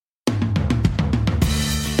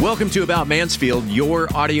Welcome to About Mansfield,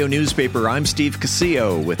 your audio newspaper. I'm Steve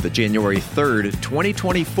Casillo with the January 3rd,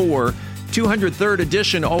 2024 203rd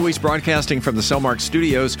edition, always broadcasting from the Cellmark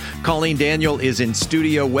Studios. Colleen Daniel is in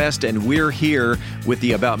Studio West, and we're here with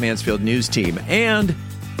the About Mansfield news team. And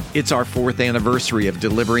it's our 4th anniversary of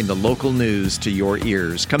delivering the local news to your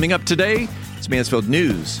ears. Coming up today, it's Mansfield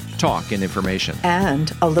News, Talk, and Information.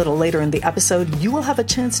 And a little later in the episode, you will have a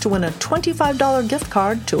chance to win a $25 gift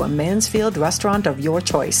card to a Mansfield restaurant of your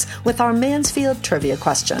choice with our Mansfield Trivia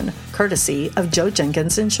Question, courtesy of Joe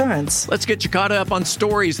Jenkins Insurance. Let's get you caught up on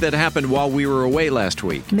stories that happened while we were away last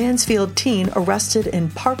week. Mansfield teen arrested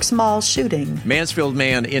in Parks Mall shooting. Mansfield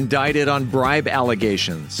man indicted on bribe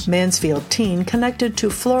allegations. Mansfield teen connected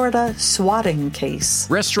to Florida swatting case.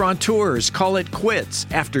 Restaurateurs call it quits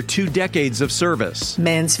after 2 decades of service.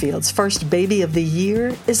 Mansfield's first baby of the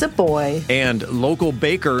year is a boy. And local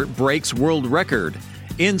baker breaks world record.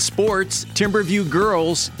 In sports, Timberview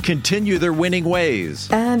girls continue their winning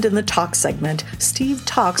ways. And in the talk segment, Steve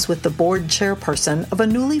talks with the board chairperson of a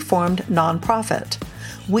newly formed nonprofit.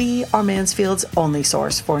 We are Mansfield's only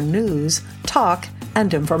source for news, talk,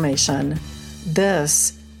 and information.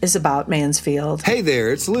 This is About Mansfield. Hey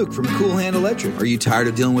there, it's Luke from Cool Hand Electric. Are you tired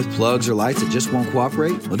of dealing with plugs or lights that just won't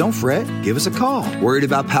cooperate? Well, don't fret. Give us a call. Worried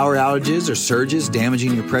about power outages or surges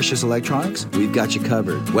damaging your precious electronics? We've got you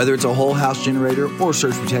covered. Whether it's a whole house generator or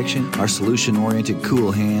surge protection, our solution-oriented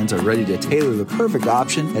Cool Hands are ready to tailor the perfect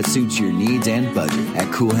option that suits your needs and budget.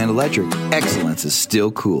 At Cool Hand Electric, excellence is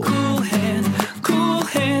still cool. Cool Hand, Cool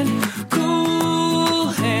Hand, Cool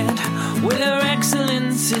Hand, where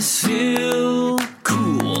excellence is still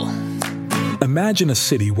cool. Imagine a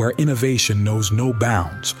city where innovation knows no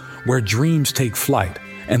bounds, where dreams take flight,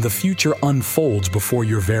 and the future unfolds before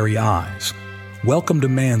your very eyes. Welcome to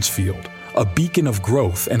Mansfield, a beacon of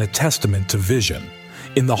growth and a testament to vision.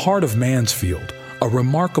 In the heart of Mansfield, a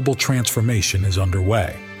remarkable transformation is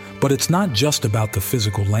underway. But it's not just about the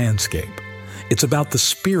physical landscape. It's about the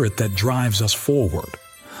spirit that drives us forward.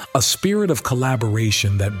 A spirit of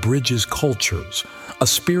collaboration that bridges cultures, a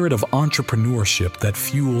spirit of entrepreneurship that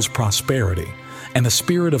fuels prosperity, and a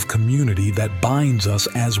spirit of community that binds us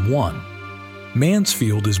as one.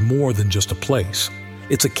 Mansfield is more than just a place.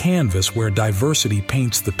 It's a canvas where diversity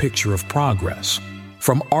paints the picture of progress.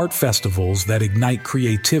 From art festivals that ignite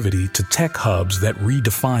creativity to tech hubs that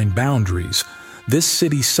redefine boundaries, this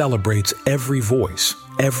city celebrates every voice,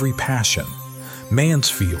 every passion.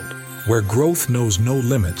 Mansfield, where growth knows no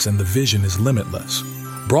limits and the vision is limitless.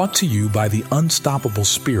 Brought to you by the unstoppable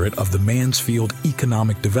spirit of the Mansfield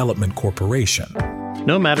Economic Development Corporation.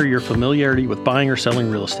 No matter your familiarity with buying or selling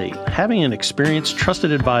real estate, having an experienced,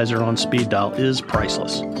 trusted advisor on speed dial is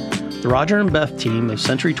priceless. The Roger and Beth team of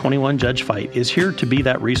Century 21 Judge Fight is here to be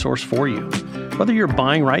that resource for you. Whether you're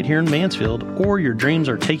buying right here in Mansfield or your dreams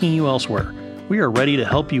are taking you elsewhere, we are ready to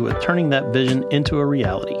help you with turning that vision into a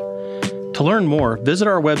reality. To learn more, visit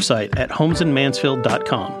our website at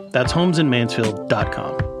homesinmansfield.com. That's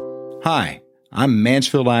homesinmansfield.com. Hi, I'm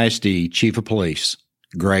Mansfield ISD Chief of Police,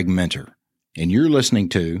 Greg Minter, and you're listening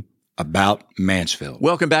to About Mansfield.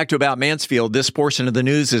 Welcome back to About Mansfield. This portion of the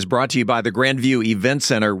news is brought to you by the Grandview Event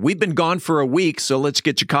Center. We've been gone for a week, so let's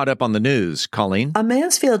get you caught up on the news. Colleen? A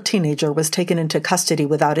Mansfield teenager was taken into custody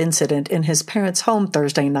without incident in his parents' home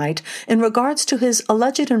Thursday night in regards to his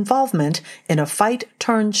alleged involvement in a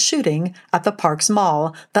fight-turned-shooting at the Parks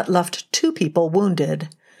Mall that left 2 people wounded.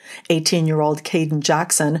 18-year-old Caden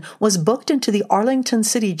Jackson was booked into the Arlington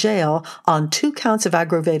City Jail on 2 counts of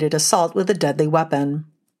aggravated assault with a deadly weapon.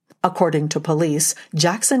 According to police,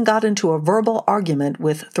 Jackson got into a verbal argument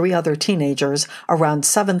with 3 other teenagers around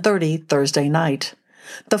 7:30 Thursday night.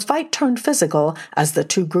 The fight turned physical as the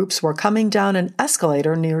 2 groups were coming down an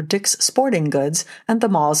escalator near Dick's Sporting Goods and the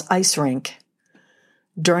mall's ice rink.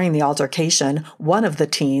 During the altercation, one of the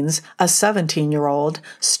teens, a 17-year-old,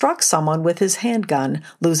 struck someone with his handgun,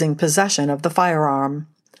 losing possession of the firearm.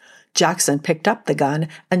 Jackson picked up the gun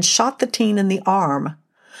and shot the teen in the arm.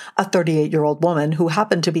 A 38-year-old woman who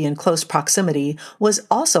happened to be in close proximity was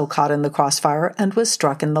also caught in the crossfire and was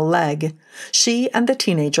struck in the leg. She and the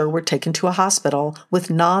teenager were taken to a hospital with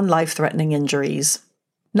non-life-threatening injuries.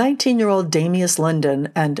 19-year-old Damius Linden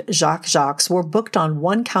and Jacques were booked on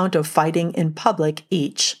 1 count of fighting in public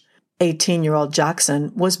each. 18-year-old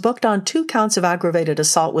Jackson was booked on 2 counts of aggravated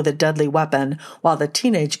assault with a deadly weapon, while the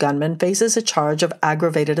teenage gunman faces a charge of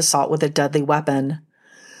aggravated assault with a deadly weapon.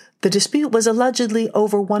 The dispute was allegedly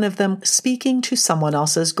over one of them speaking to someone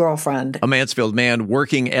else's girlfriend. A Mansfield man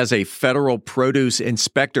working as a federal produce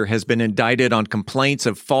inspector has been indicted on complaints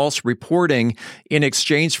of false reporting in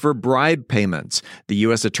exchange for bribe payments. The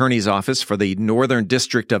U.S. Attorney's Office for the Northern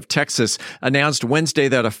District of Texas announced Wednesday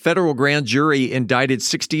that a federal grand jury indicted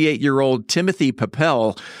 68-year-old Timothy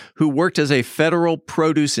Papel, who worked as a federal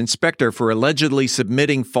produce inspector, for allegedly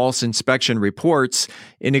submitting false inspection reports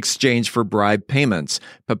in exchange for bribe payments.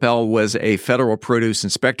 Papel was a federal produce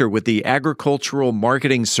inspector with the Agricultural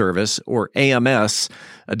Marketing Service, or AMS,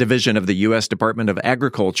 a division of the U.S. Department of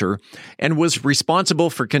Agriculture, and was responsible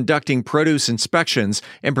for conducting produce inspections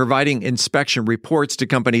and providing inspection reports to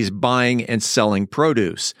companies buying and selling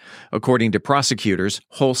produce. According to prosecutors,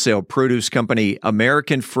 wholesale produce company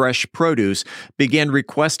American Fresh Produce began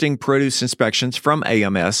requesting produce inspections from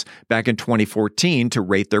AMS back in 2014 to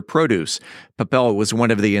rate their produce. Papel was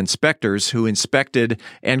one of the inspectors who inspected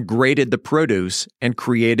and graded the produce and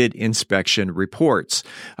created inspection reports.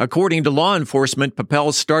 According to law enforcement,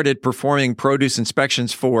 Papel started performing produce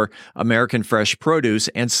inspections for American Fresh Produce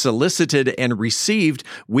and solicited and received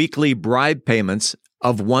weekly bribe payments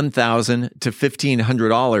of $1,000 to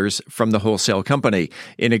 $1,500 from the wholesale company.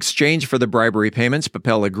 In exchange for the bribery payments,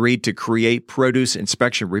 Papel agreed to create produce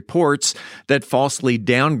inspection reports that falsely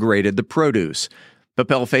downgraded the produce.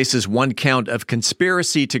 Papel faces one count of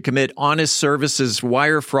conspiracy to commit honest services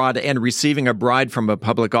wire fraud and receiving a bribe from a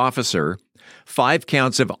public officer, 5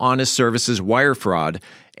 counts of honest services wire fraud,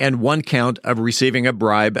 and 1 count of receiving a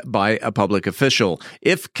bribe by a public official.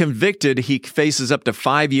 If convicted, he faces up to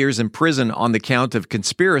 5 years in prison on the count of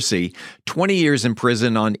conspiracy, 20 years in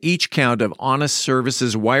prison on each count of honest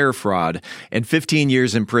services wire fraud, and 15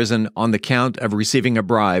 years in prison on the count of receiving a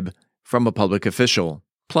bribe from a public official,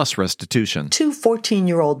 plus restitution. 2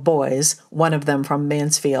 14-year-old boys, one of them from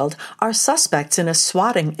Mansfield, are suspects in a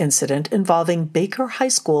swatting incident involving Baker High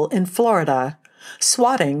School in Florida.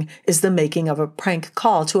 Swatting is the making of a prank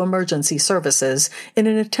call to emergency services in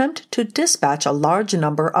an attempt to dispatch a large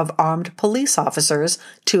number of armed police officers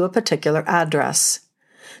to a particular address.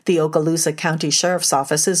 The Okaloosa County Sheriff's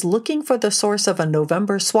Office is looking for the source of a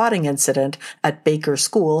November swatting incident at Baker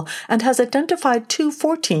School and has identified 2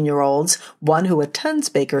 14-year-olds, one who attends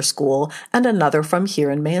Baker School and another from here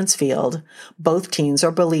in Mansfield. Both teens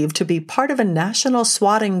are believed to be part of a national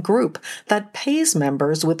swatting group that pays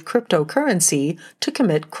members with cryptocurrency to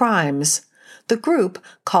commit crimes. The group,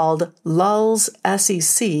 called Lulz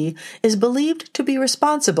SEC, is believed to be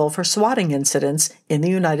responsible for swatting incidents in the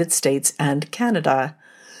United States and Canada.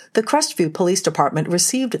 The Crestview Police Department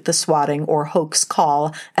received the swatting or hoax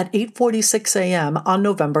call at 8:46 a.m. on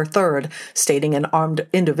November 3rd, stating an armed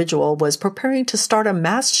individual was preparing to start a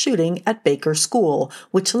mass shooting at Baker School,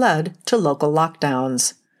 which led to local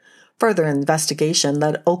lockdowns. Further investigation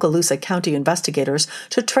led Okaloosa County investigators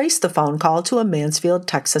to trace the phone call to a Mansfield,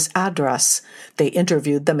 Texas address. They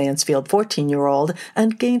interviewed the Mansfield 14-year-old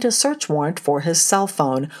and gained a search warrant for his cell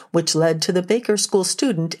phone, which led to the Baker School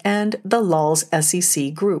student and the Lulz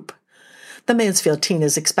SEC group. The Mansfield teen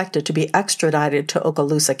is expected to be extradited to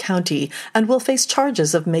Okaloosa County and will face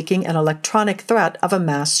charges of making an electronic threat of a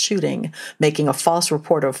mass shooting, making a false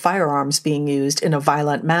report of firearms being used in a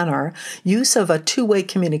violent manner, use of a two-way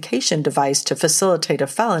communication device to facilitate a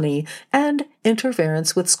felony, and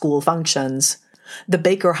interference with school functions. The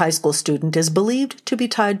Baker High School student is believed to be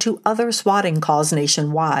tied to other swatting calls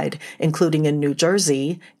nationwide, including in New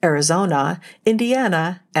Jersey, Arizona,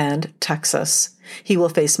 Indiana, and Texas. He will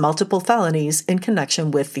face multiple felonies in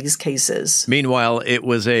connection with these cases. Meanwhile, it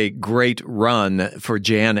was a great run for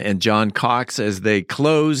Jan and John Cox as they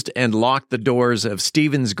closed and locked the doors of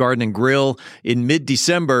Stevens Garden and Grill in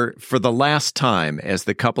mid-December for the last time, as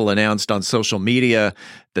the couple announced on social media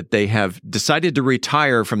that they have decided to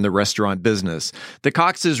retire from the restaurant business. The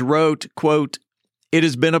Coxes wrote, quote, "It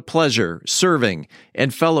has been a pleasure serving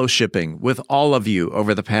and fellowshipping with all of you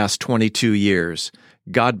over the past 22 years.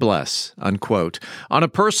 God bless," unquote. On a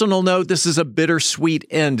personal note, this is a bittersweet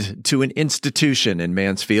end to an institution in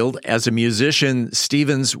Mansfield. As a musician,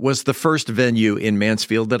 Stevens was the first venue in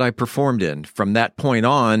Mansfield that I performed in. From that point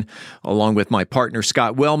on, along with my partner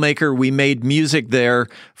Scott Wellmaker, we made music there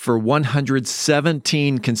for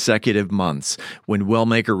 117 consecutive months. When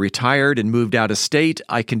Wellmaker retired and moved out of state,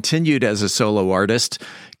 I continued as a solo artist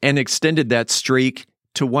and extended that streak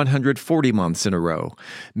to 140 months in a row.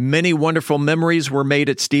 Many wonderful memories were made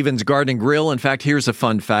at Stevens Garden Grill. In fact, here's a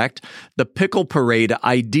fun fact. The Pickle Parade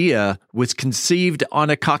idea was conceived on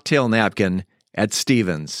a cocktail napkin at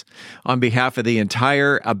Stevens. On behalf of the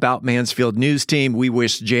entire About Mansfield news team, we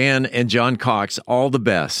wish Jan and John Cox all the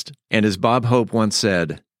best. And as Bob Hope once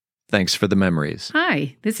said, Thanks for the memories.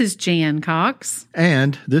 Hi, this is Jan Cox.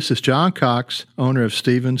 And this is John Cox, owner of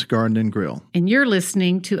Stevens Garden and Grill. And you're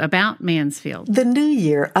listening to About Mansfield. The new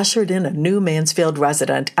year ushered in a new Mansfield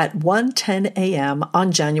resident at 1:10 a.m.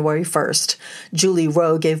 on January 1st. Julie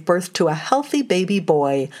Rowe gave birth to a healthy baby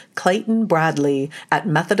boy, Clayton Bradley, at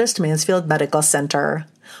Methodist Mansfield Medical Center.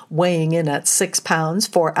 Weighing in at 6 pounds,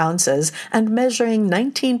 4 ounces, and measuring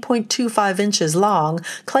 19.25 inches long,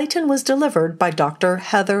 Clayton was delivered by Dr.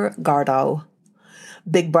 Heather Gardo.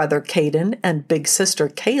 Big brother Caden and big sister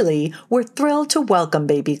Kaylee were thrilled to welcome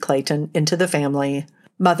baby Clayton into the family.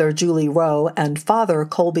 Mother Julie Rowe and father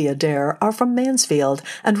Colby Adair are from Mansfield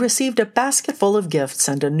and received a basket full of gifts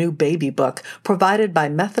and a new baby book provided by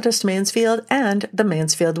Methodist Mansfield and the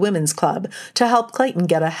Mansfield Women's Club to help Clayton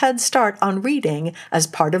get a head start on reading as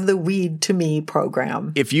part of the Read to Me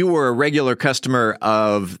program. If you were a regular customer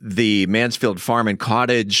of the Mansfield Farm and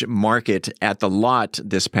Cottage Market at the Lot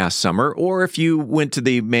this past summer, or if you went to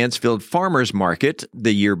the Mansfield Farmers Market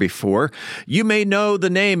the year before, you may know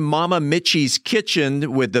the name Mama Mitchie's Kitchen,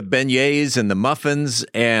 with the beignets and the muffins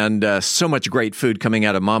and so much great food coming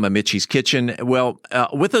out of Mama Mitchie's Kitchen. Well,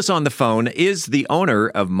 with us on the phone is the owner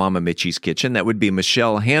of Mama Mitchie's Kitchen. That would be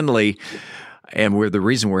Michelle Hanley. And the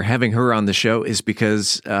reason we're having her on the show is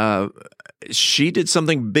because she did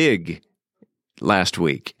something big last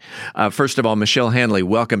week. First of all, Michelle Hanley,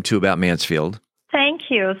 welcome to About Mansfield. Thank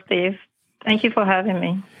you, Steve. Thank you for having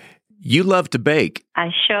me. You love to bake. I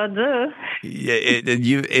sure do.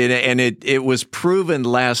 It was proven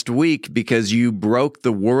last week because you broke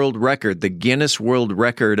the world record, the Guinness World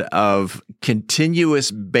Record of continuous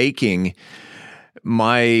baking.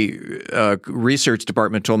 My research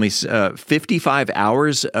department told me 55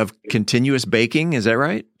 hours of continuous baking. Is that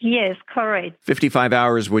right? Yes, correct. 55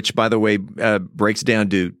 hours, which, by the way, breaks down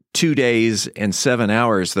to 2 days and 7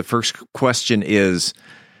 hours. The first question is,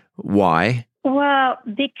 why? Well,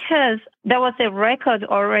 because there was a record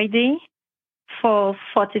already for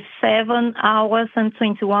 47 hours and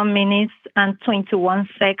 21 minutes and 21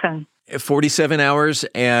 seconds. 47 hours,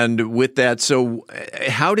 and with that, so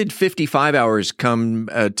how did 55 hours come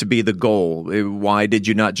to be the goal? Why did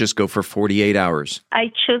you not just go for 48 hours?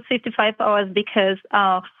 I chose 55 hours because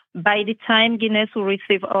by the time Guinness will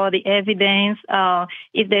receive all the evidence,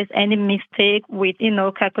 if there's any mistake with,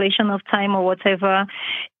 calculation of time or whatever,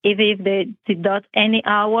 if they deduct any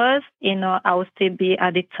hours, I will still be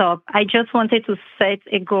at the top. I just wanted to set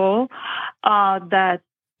a goal that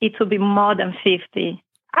it will be more than 50.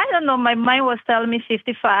 I don't know. My mind was telling me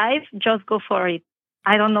 55. Just go for it.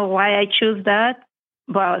 I don't know why I choose that,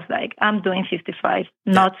 but I was like, I'm doing 55,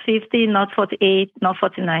 not 50, not 48, not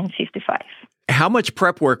 49, 55. How much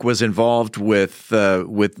prep work was involved with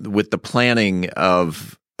the planning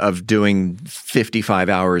of doing 55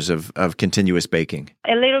 hours of continuous baking?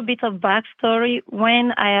 A little bit of backstory.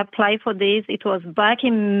 When I applied for this, it was back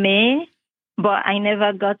in May, but I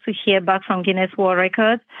never got to hear back from Guinness World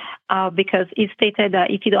Records because it stated that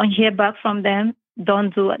if you don't hear back from them,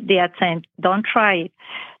 don't do the attempt. Don't try it.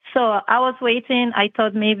 So I was waiting. I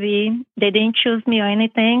thought maybe they didn't choose me or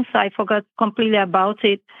anything, so I forgot completely about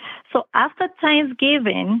it. So after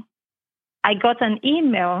Thanksgiving, I got an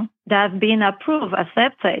email that I've been approved,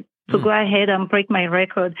 accepted to go ahead and break my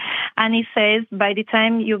record. And it says by the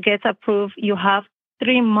time you get approved, you have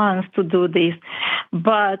 3 months to do this.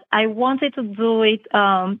 But I wanted to do it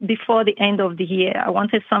before the end of the year. I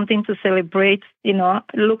wanted something to celebrate,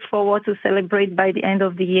 look forward to celebrate by the end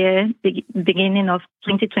of the year, beginning of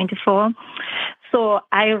 2024. So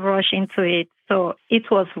I rushed into it. So it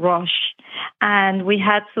was rushed. And we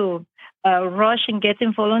had to rush in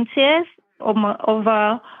getting volunteers,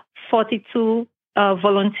 over 42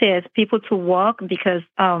 volunteers, people to work, because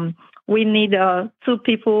we need 2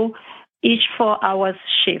 people each 4 hours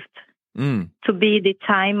shift to be the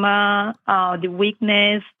timer, the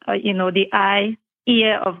witness, the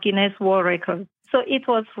ear of Guinness World Records. So it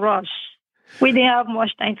was rushed. We didn't have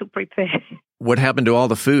much time to prepare. What happened to all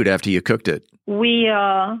the food after you cooked it? We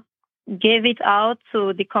gave it out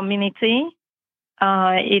to the community.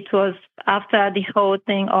 It was after the whole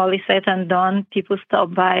thing, all is said and done, people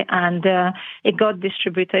stopped by and it got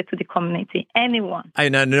distributed to the community. Anyone.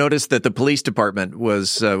 And I noticed that the police department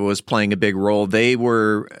was playing a big role. They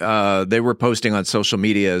were posting on social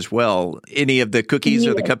media as well. Any of the cookies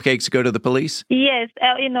or the cupcakes go to the police? Yes,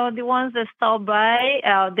 the ones that stopped by,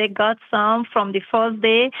 they got some from the first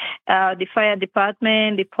day. The fire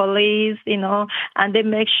department, the police, and they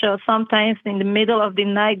make sure sometimes in the middle of the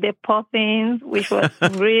night they pop in with was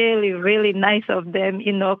really, really nice of them,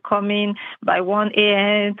 coming by 1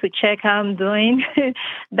 a.m. to check how I'm doing.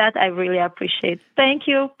 That I really appreciate. Thank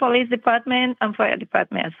you, police department and fire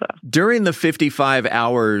department as well. During the 55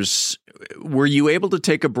 hours, were you able to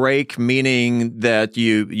take a break, meaning that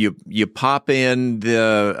you pop in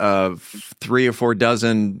the 3 or 4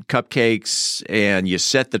 dozen cupcakes and you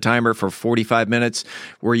set the timer for 45 minutes?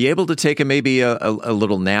 Were you able to take maybe a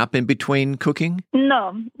little nap in between cooking?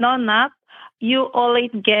 No nap. You only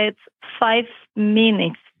get 5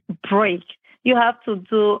 minutes break. You have to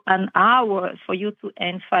do an hour for you to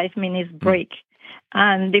end 5 minutes break.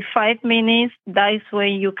 And the 5 minutes, that is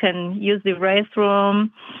when you can use the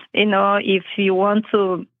restroom, if you want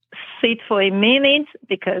to sit for a minute,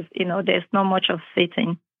 because, there's not much of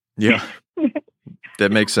sitting. Yeah,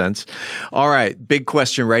 that makes sense. All right, big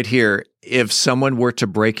question right here. If someone were to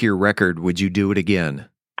break your record, would you do it again?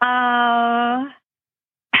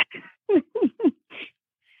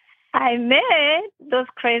 I may, those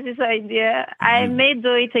crazy ideas. I may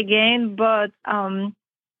do it again, but I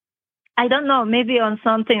don't know, maybe on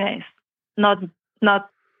something else, not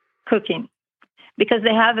cooking, because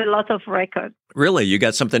they have a lot of records. Really? You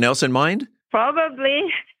got something else in mind? Probably.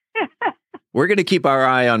 We're going to keep our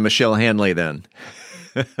eye on Michelle Hanley then.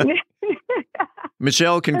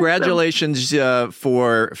 Michelle, congratulations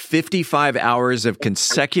for 55 hours of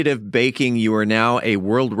consecutive baking. You are now a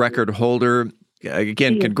world record holder.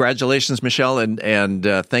 Again, congratulations, Michelle, and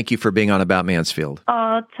thank you for being on About Mansfield.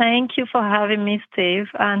 Oh, thank you for having me, Steve,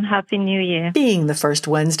 and Happy New Year. Being the first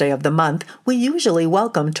Wednesday of the month, we usually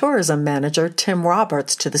welcome tourism manager Tim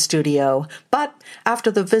Roberts to the studio. But after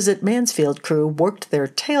the Visit Mansfield crew worked their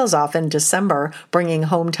tails off in December, bringing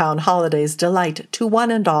hometown holidays delight to one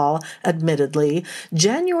and all, admittedly,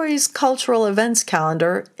 January's cultural events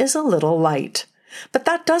calendar is a little light. But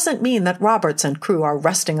that doesn't mean that Roberts and crew are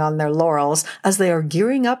resting on their laurels as they are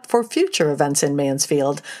gearing up for future events in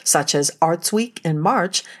Mansfield, such as Arts Week in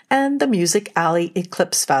March and the Music Alley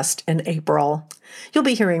Eclipse Fest in April. You'll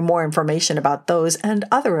be hearing more information about those and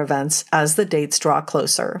other events as the dates draw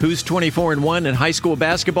closer. Who's 24-1 in high school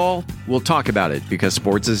basketball? We'll talk about it because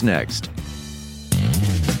sports is next.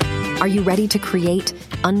 Are you ready to create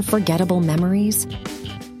unforgettable memories?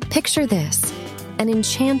 Picture this. An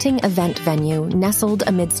enchanting event venue nestled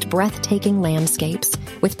amidst breathtaking landscapes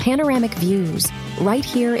with panoramic views right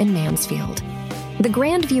here in Mansfield. The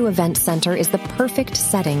Grandview Event Center is the perfect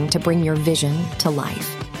setting to bring your vision to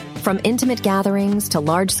life. From intimate gatherings to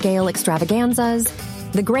large-scale extravaganzas,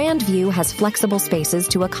 the Grandview has flexible spaces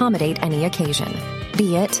to accommodate any occasion,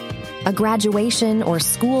 be it a graduation or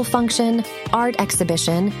school function, art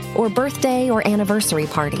exhibition, or birthday or anniversary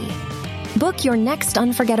party. Book your next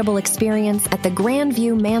unforgettable experience at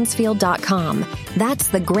thegrandviewmansfield.com. That's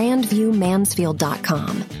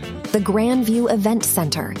thegrandviewmansfield.com. The Grandview Event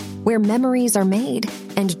Center, where memories are made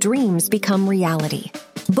and dreams become reality.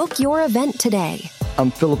 Book your event today.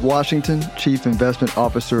 I'm Philip Washington, Chief Investment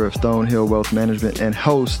Officer of Stonehill Wealth Management and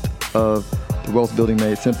host of the Wealth Building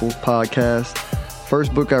Made Simple podcast.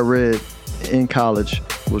 First book I read in college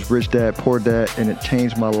was Rich Dad, Poor Dad, and it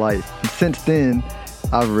changed my life. And since then,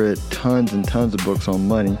 I've read tons and tons of books on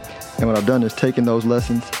money, and what I've done is taken those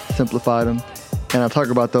lessons, simplified them, and I talk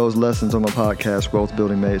about those lessons on my podcast, Wealth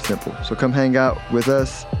Building Made Simple. So come hang out with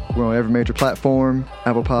us. We're on every major platform,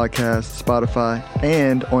 Apple Podcasts, Spotify,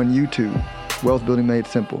 and on YouTube, Wealth Building Made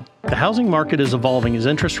Simple. The housing market is evolving as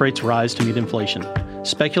interest rates rise to meet inflation.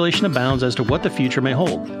 Speculation abounds as to what the future may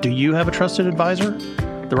hold. Do you have a trusted advisor?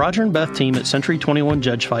 The Roger and Beth team at Century 21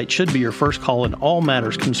 Judge Fight should be your first call in all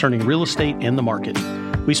matters concerning real estate and the market.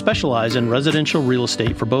 We specialize in residential real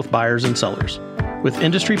estate for both buyers and sellers. With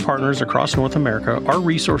industry partners across North America, our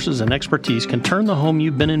resources and expertise can turn the home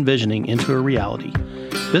you've been envisioning into a reality.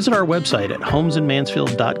 Visit our website at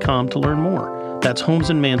homesinmansfield.com to learn more. That's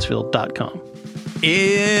homesinmansfield.com.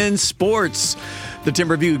 In sports, the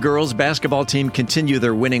Timberview girls basketball team continue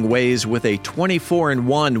their winning ways with a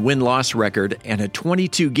 24-1 win-loss record and a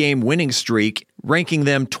 22-game winning streak, ranking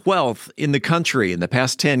them 12th in the country. In the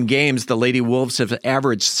past 10 games, the Lady Wolves have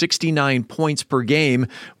averaged 69 points per game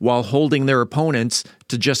while holding their opponents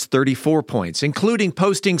to just 34 points, including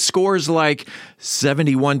posting scores like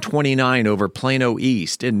 71-29 over Plano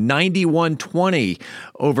East and 91-20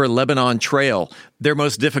 over Lebanon Trail. Their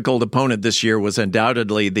most difficult opponent this year was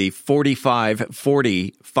undoubtedly the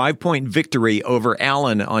 45-40 5-point victory over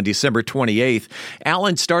Allen on December 28th.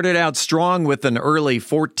 Allen started out strong with an early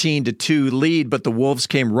 14-2 lead, but the Wolves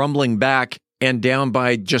came rumbling back and down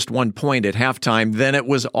by just 1 point at halftime. Then it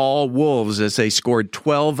was all Wolves as they scored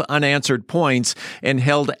 12 unanswered points and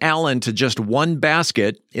held Allen to just one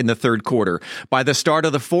basket in the third quarter. By the start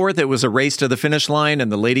of the fourth, it was a race to the finish line,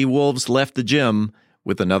 and the Lady Wolves left the gym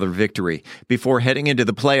with another victory. Before heading into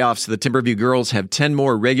the playoffs, the Timberview girls have 10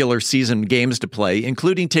 more regular season games to play,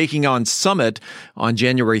 including taking on Summit on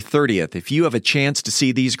January 30th. If you have a chance to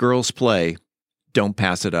see these girls play, don't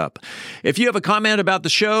pass it up. If you have a comment about the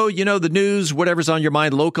show, the news, whatever's on your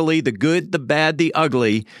mind locally, the good, the bad, the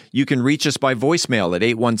ugly, you can reach us by voicemail at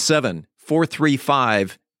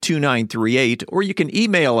 817-435-2938, or you can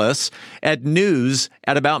email us at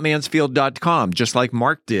news@aboutmansfield.com, just like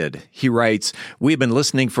Mark did. He writes, "We've been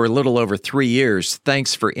listening for a little over 3 years.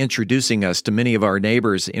 Thanks for introducing us to many of our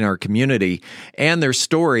neighbors in our community and their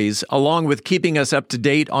stories, along with keeping us up to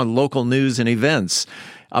date on local news and events.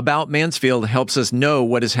 About Mansfield helps us know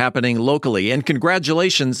what is happening locally, and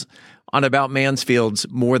congratulations on About Mansfield's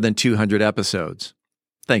more than 200 episodes."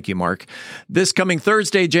 Thank you, Mark. This coming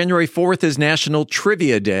Thursday, January 4th, is National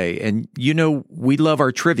Trivia Day, and we love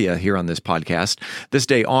our trivia here on this podcast. This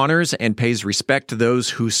day honors and pays respect to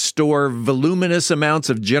those who store voluminous amounts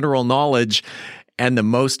of general knowledge and the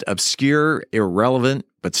most obscure, irrelevant,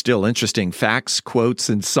 but still interesting facts, quotes,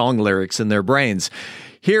 and song lyrics in their brains.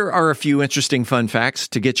 Here are a few interesting fun facts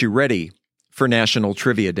to get you ready for National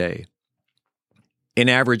Trivia Day. An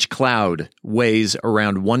average cloud weighs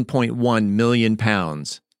around 1.1 million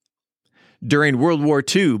pounds. During World War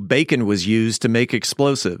II, bacon was used to make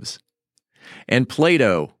explosives. And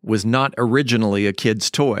Play-Doh was not originally a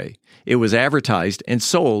kid's toy. It was advertised and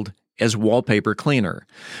sold as wallpaper cleaner.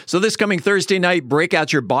 So this coming Thursday night, break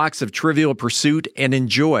out your box of Trivial Pursuit and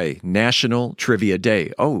enjoy National Trivia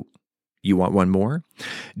Day. Oh, you want one more?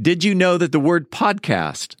 Did you know that the word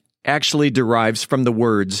podcast actually derives from the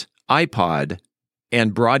words iPod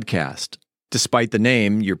and broadcast? Despite the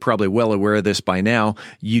name, you're probably well aware of this by now,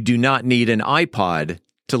 you do not need an iPod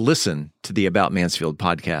to listen to the About Mansfield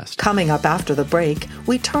podcast. Coming up after the break,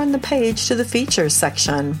 we turn the page to the features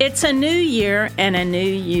section. It's a new year and a new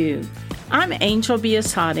you. I'm Angel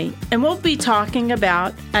Biasatti, and we'll be talking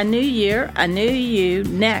about a new year, a new you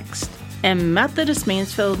next. And Methodist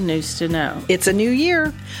Mansfield News to Know. It's a new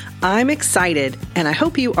year. I'm excited, and I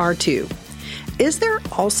hope you are too. Is there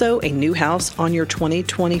also a new house on your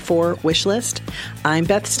 2024 wish list? I'm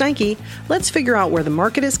Beth Steinke. Let's figure out where the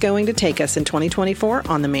market is going to take us in 2024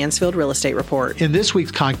 on the Mansfield Real Estate Report. In this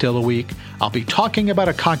week's Cocktail of the Week, I'll be talking about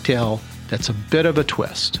a cocktail that's a bit of a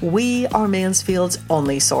twist. We are Mansfield's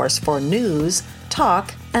only source for news,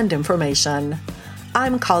 talk, and information.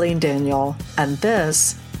 I'm Colleen Daniel, and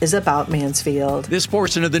this is About Mansfield. This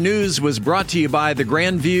portion of the news was brought to you by the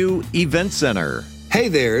Grandview Event Center. Hey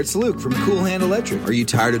there, it's Luke from Cool Hand Electric. Are you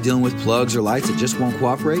tired of dealing with plugs or lights that just won't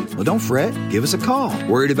cooperate? Well, don't fret. Give us a call.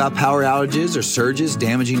 Worried about power outages or surges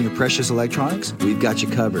damaging your precious electronics? We've got you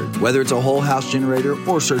covered. Whether it's a whole house generator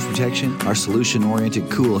or surge protection, our solution-oriented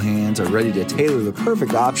Cool Hands are ready to tailor the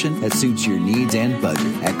perfect option that suits your needs and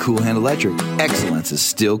budget. At Cool Hand Electric, excellence is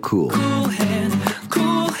still cool. Cool Hand,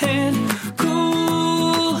 Cool Hand,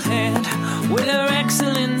 Cool Hand, where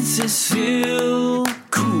excellence is still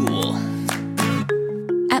cool.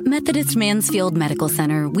 At Methodist Mansfield Medical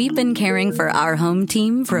Center, we've been caring for our home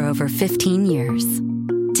team for over 15 years.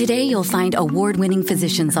 Today, you'll find award-winning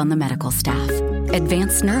physicians on the medical staff,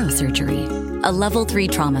 advanced neurosurgery, a Level 3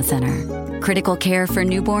 trauma center, critical care for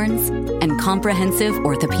newborns, and comprehensive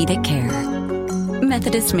orthopedic care.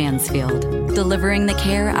 Methodist Mansfield, delivering the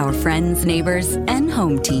care our friends, neighbors, and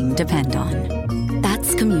home team depend on.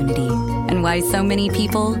 That's community, and why so many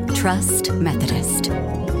people trust Methodist.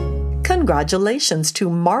 Congratulations to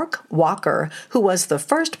Mark Walker, who was the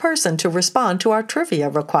first person to respond to our trivia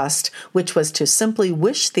request, which was to simply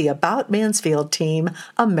wish the About Mansfield team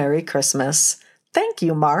a Merry Christmas. Thank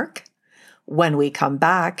you, Mark. When we come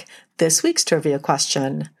back, this week's trivia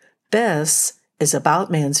question. This is About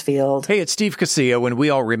Mansfield. Hey, it's Steve Casillo, and we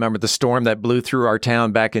all remember the storm that blew through our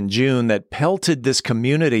town back in June that pelted this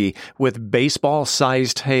community with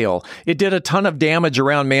baseball-sized hail. It did a ton of damage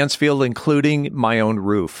around Mansfield, including my own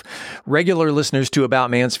roof. Regular listeners to About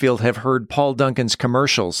Mansfield have heard Paul Duncan's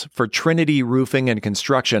commercials for Trinity Roofing and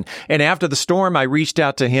Construction, and after the storm, I reached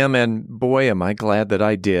out to him, and boy, am I glad that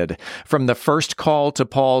I did. From the first call to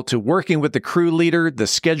Paul to working with the crew leader, the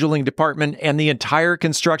scheduling department, and the entire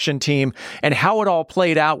construction team, and how it all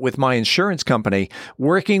played out with my insurance company,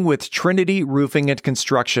 working with Trinity Roofing and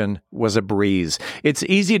Construction was a breeze. It's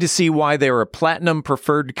easy to see why they're a platinum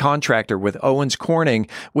preferred contractor with Owens Corning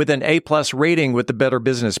with an A+ rating with the Better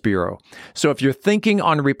Business Bureau. So if you're thinking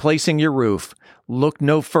on replacing your roof, look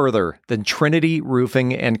no further than Trinity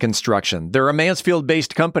Roofing and Construction. They're a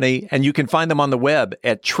Mansfield-based company, and you can find them on the web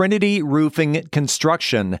at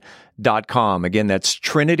trinityroofingconstruction.com. Again, that's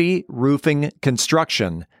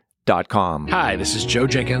trinityroofingconstruction.com. Hi, this is Joe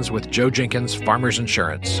Jenkins with Joe Jenkins Farmers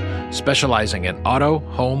Insurance, specializing in auto,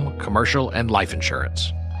 home, commercial, and life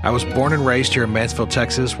insurance. I was born and raised here in Mansfield,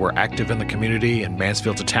 Texas. We're active in the community, and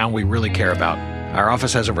Mansfield's a town we really care about. Our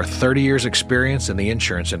office has over 30 years' experience in the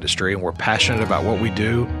insurance industry, and we're passionate about what we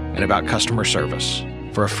do and about customer service.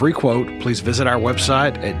 For a free quote, please visit our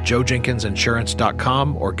website at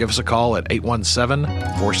joejenkinsinsurance.com or give us a call at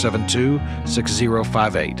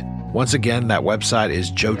 817-472-6058. Once again, that website is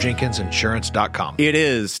joejenkinsinsurance.com. It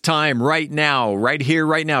is time right now, right here,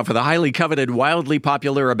 right now, for the highly coveted, wildly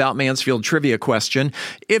popular About Mansfield Trivia Question.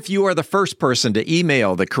 If you are the first person to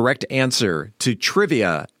email the correct answer to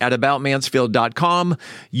trivia@aboutmansfield.com,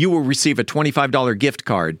 you will receive a $25 gift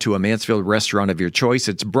card to a Mansfield restaurant of your choice.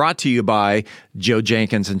 It's brought to you by Joe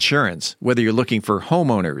Jenkins Insurance. Whether you're looking for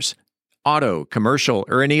homeowners, auto, commercial,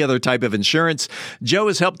 or any other type of insurance, Joe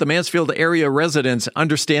has helped the Mansfield area residents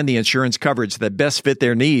understand the insurance coverage that best fit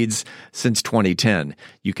their needs since 2010.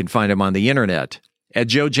 You can find him on the internet at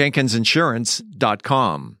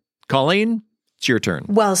joejenkinsinsurance.com. Colleen, it's your turn.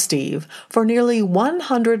 Well, Steve, for nearly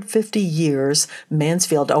 150 years,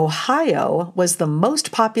 Mansfield, Ohio was the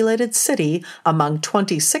most populated city among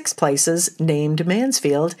 26 places named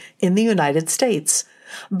Mansfield in the United States.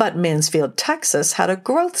 But Mansfield, Texas had a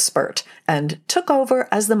growth spurt and took over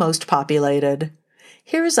as the most populated.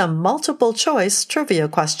 Here's a multiple-choice trivia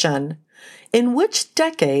question. In which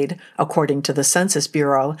decade, according to the Census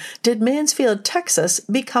Bureau, did Mansfield, Texas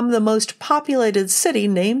become the most populated city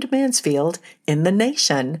named Mansfield in the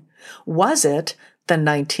nation? Was it the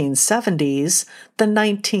 1970s, the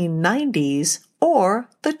 1990s, or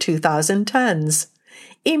the 2010s?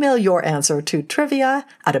 Email your answer to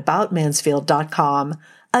trivia@aboutmansfield.com.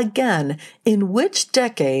 Again, in which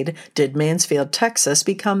decade did Mansfield, Texas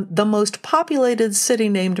become the most populated city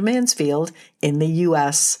named Mansfield in the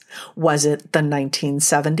U.S.? Was it the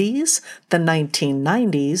 1970s, the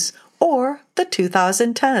 1990s, or the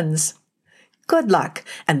 2010s? Good luck,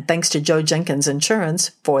 and thanks to Joe Jenkins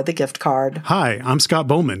Insurance for the gift card. Hi, I'm Scott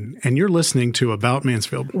Bowman, and you're listening to About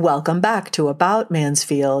Mansfield. Welcome back to About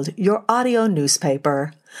Mansfield, your audio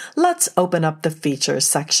newspaper. Let's open up the features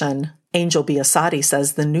section. Angel Biasatti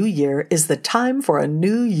says the new year is the time for a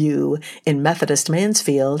new you in Methodist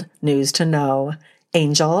Mansfield. News to know.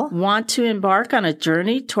 Angel? Want to embark on a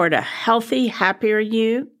journey toward a healthy, happier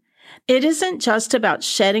you? It isn't just about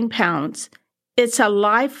shedding pounds. It's a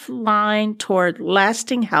lifeline toward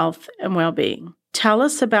lasting health and well-being. Tell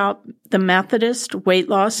us about the Methodist Weight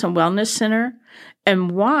Loss and Wellness Center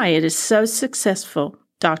and why it is so successful,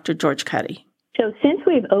 Dr. George Cuddy. So since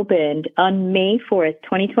we've opened on May 4th,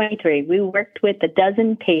 2023, we worked with a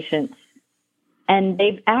dozen patients, and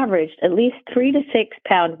they've averaged at least 3 to 6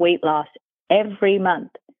 pound weight loss every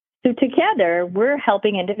month. So together, we're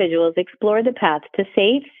helping individuals explore the path to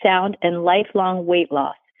safe, sound, and lifelong weight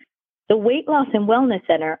loss. The Weight Loss and Wellness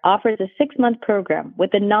Center offers a 6-month program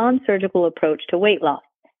with a non-surgical approach to weight loss.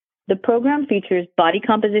 The program features body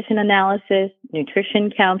composition analysis,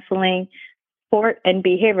 nutrition counseling, sport, and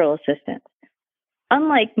behavioral assistance.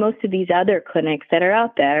 Unlike most of these other clinics that are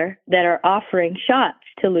out there that are offering shots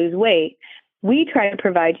to lose weight, we try to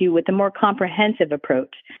provide you with a more comprehensive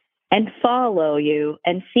approach and follow you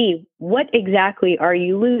and see what exactly are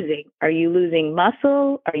you losing. Are you losing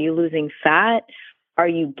muscle? Are you losing fat? Are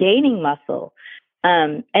you gaining muscle?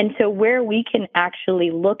 And so where we can actually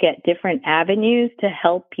look at different avenues to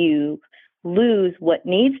help you lose what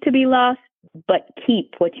needs to be lost, but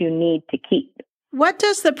keep what you need to keep. What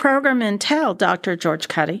does the program entail, Dr. George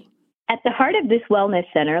Cuddy? At the heart of this wellness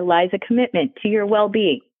center lies a commitment to your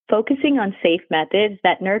well-being, focusing on safe methods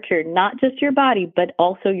that nurture not just your body, but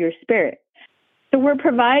also your spirit. So we're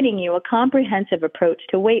providing you a comprehensive approach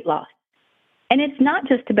to weight loss. And it's not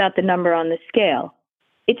just about the number on the scale.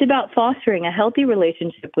 It's about fostering a healthy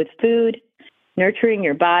relationship with food, nurturing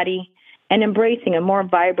your body, and embracing a more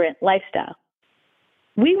vibrant lifestyle.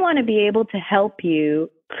 We want to be able to help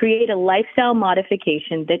you create a lifestyle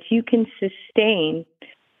modification that you can sustain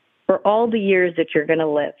for all the years that you're going to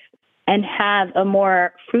live and have a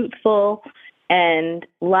more fruitful and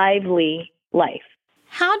lively life.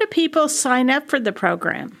 How do people sign up for the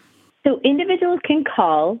program? So individuals can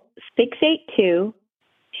call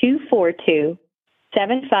 682-242-7526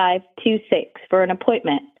 for an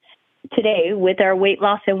appointment today with our weight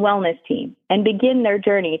loss and wellness team and begin their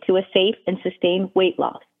journey to a safe and sustained weight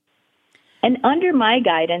loss. And under my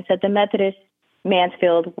guidance at the Methodist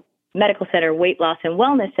Mansfield Medical Center Weight Loss and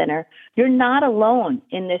Wellness Center, you're not alone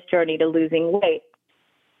in this journey to losing weight.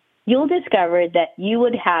 You'll discover that you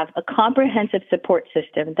would have a comprehensive support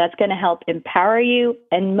system that's going to help empower you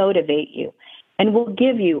and motivate you, and will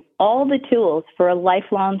give you all the tools for a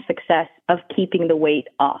lifelong success of keeping the weight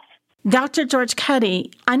off. Dr. George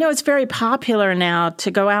Cuddy, I know it's very popular now to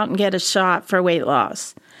go out and get a shot for weight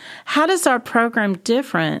loss. How does our program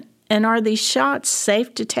different, and are these shots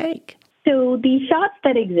safe to take? So the shots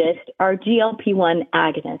that exist are GLP-1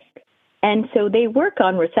 agonists. And so they work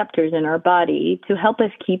on receptors in our body to help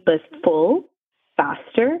us keep us full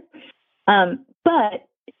faster. But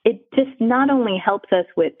it just not only helps us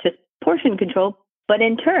with just portion control, but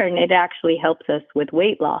in turn, it actually helps us with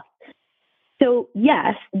weight loss. So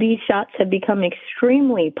yes, these shots have become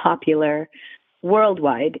extremely popular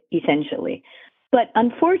worldwide, essentially. But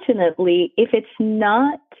unfortunately, if it's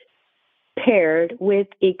not paired with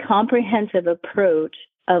a comprehensive approach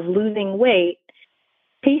of losing weight,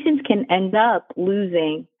 patients can end up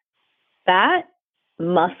losing fat,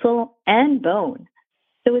 muscle, and bone.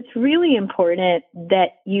 So it's really important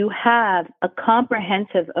that you have a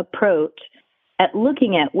comprehensive approach at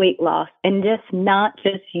looking at weight loss and not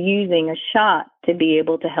just using a shot to be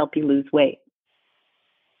able to help you lose weight.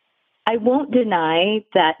 I won't deny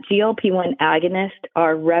that GLP-1 agonists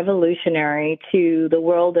are revolutionary to the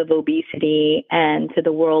world of obesity and to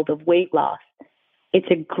the world of weight loss. It's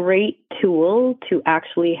a great tool to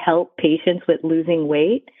actually help patients with losing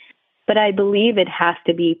weight, but I believe it has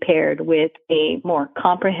to be paired with a more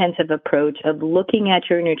comprehensive approach of looking at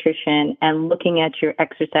your nutrition and looking at your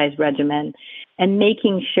exercise regimen and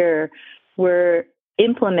making sure we're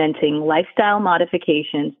implementing lifestyle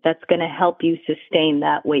modifications that's going to help you sustain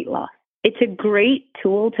that weight loss. It's a great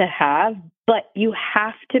tool to have, but you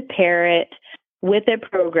have to pair it with a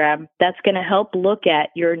program that's going to help look at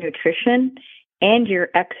your nutrition and your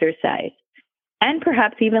exercise, and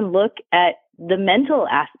perhaps even look at the mental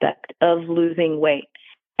aspect of losing weight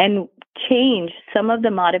and change some of the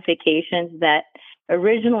modifications that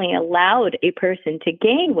originally allowed a person to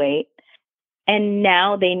gain weight, and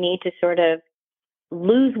now they need to sort of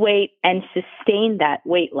lose weight and sustain that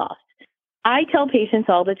weight loss. I tell patients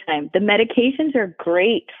all the time, the medications are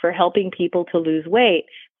great for helping people to lose weight,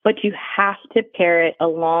 but you have to pair it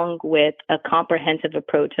along with a comprehensive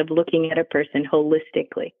approach of looking at a person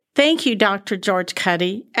holistically. Thank you, Dr. George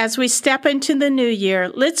Cuddy. As we step into the new year,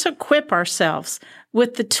 let's equip ourselves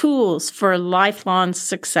with the tools for lifelong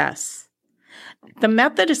success. The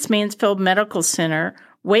Methodist Mansfield Medical Center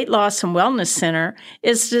Weight Loss and Wellness Center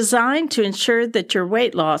is designed to ensure that your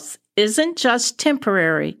weight loss isn't just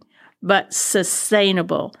temporary, but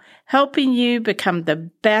sustainable, helping you become the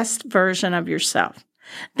best version of yourself.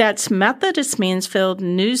 That's Methodist Mansfield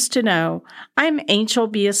News to Know. I'm Angel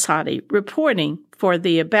Biasatti, reporting for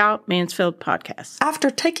the About Mansfield podcast. After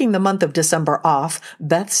taking the month of December off,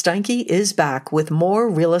 Beth Steinke is back with more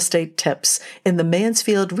real estate tips in the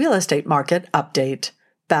Mansfield Real Estate Market Update.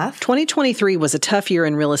 Beth? 2023 was a tough year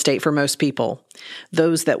in real estate for most people.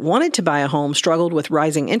 Those that wanted to buy a home struggled with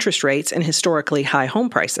rising interest rates and historically high home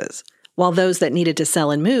prices, while those that needed to sell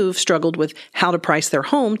and move struggled with how to price their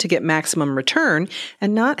home to get maximum return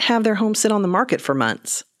and not have their home sit on the market for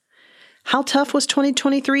months. How tough was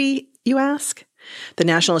 2023, you ask? The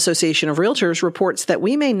National Association of Realtors reports that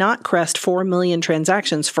we may not crest 4 million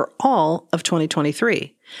transactions for all of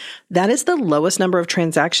 2023. That is the lowest number of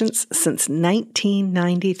transactions since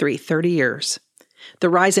 1993, 30 years. The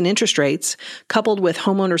rise in interest rates, coupled with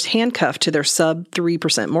homeowners handcuffed to their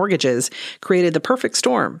sub-3% mortgages, created the perfect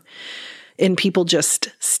storm in people just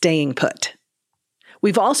staying put.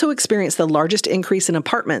 We've also experienced the largest increase in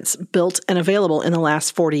apartments built and available in the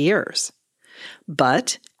last 40 years.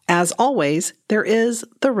 But, as always, there is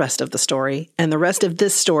the rest of the story, and the rest of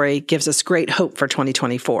this story gives us great hope for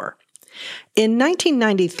 2024. In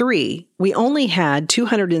 1993, we only had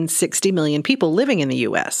 260 million people living in the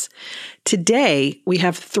U.S. Today, we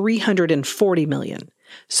have 340 million.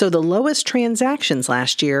 So the lowest transactions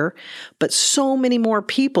last year, but so many more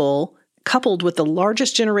people, coupled with the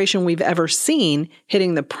largest generation we've ever seen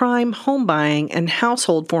hitting the prime home buying and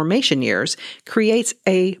household formation years, creates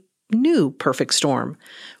a new perfect storm.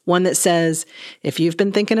 One that says, if you've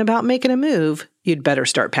been thinking about making a move, you'd better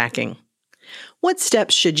start packing. What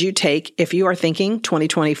steps should you take if you are thinking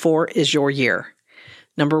 2024 is your year?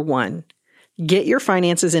 Number 1, get your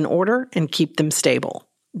finances in order and keep them stable.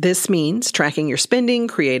 This means tracking your spending,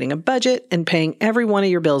 creating a budget, and paying every one of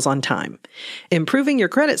your bills on time. Improving your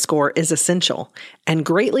credit score is essential and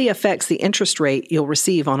greatly affects the interest rate you'll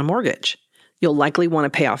receive on a mortgage. You'll likely want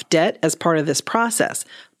to pay off debt as part of this process,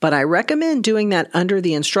 but I recommend doing that under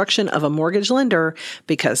the instruction of a mortgage lender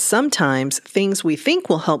because sometimes things we think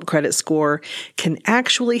will help credit score can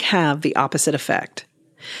actually have the opposite effect.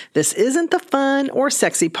 This isn't the fun or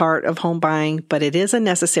sexy part of home buying, but it is a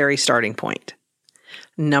necessary starting point.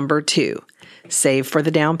 Number 2, save for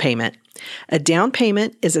the down payment. A down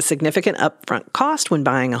payment is a significant upfront cost when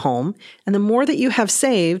buying a home, and the more that you have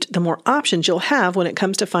saved, the more options you'll have when it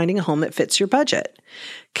comes to finding a home that fits your budget.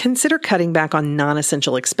 Consider cutting back on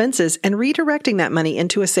non-essential expenses and redirecting that money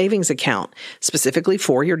into a savings account, specifically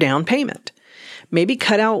for your down payment. Maybe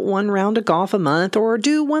cut out one round of golf a month or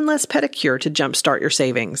do one less pedicure to jumpstart your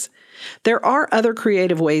savings. There are other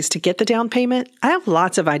creative ways to get the down payment. I have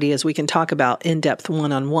lots of ideas we can talk about in-depth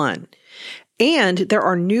one-on-one. And there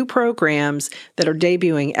are new programs that are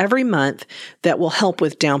debuting every month that will help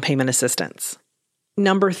with down payment assistance.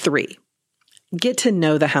 Number 3, get to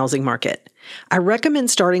know the housing market. I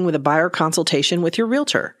recommend starting with a buyer consultation with your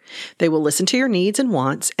realtor. They will listen to your needs and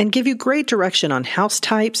wants and give you great direction on house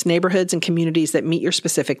types, neighborhoods, and communities that meet your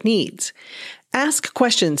specific needs. Ask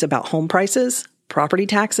questions about home prices, property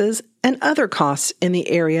taxes, and other costs in the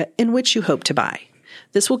area in which you hope to buy.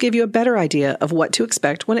 This will give you a better idea of what to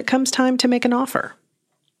expect when it comes time to make an offer.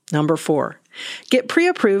 Number 4, get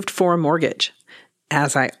pre-approved for a mortgage.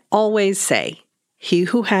 As I always say, he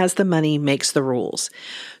who has the money makes the rules.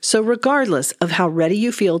 So regardless of how ready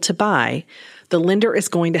you feel to buy, the lender is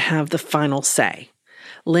going to have the final say.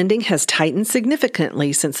 Lending has tightened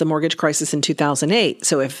significantly since the mortgage crisis in 2008,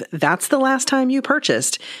 so if that's the last time you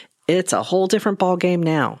purchased, it's a whole different ballgame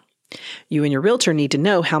now. You and your realtor need to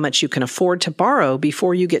know how much you can afford to borrow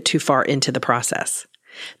before you get too far into the process.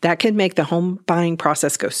 That can make the home buying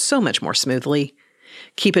process go so much more smoothly.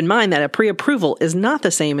 Keep in mind that a pre-approval is not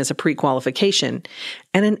the same as a pre-qualification,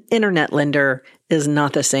 and an internet lender is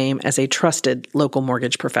not the same as a trusted local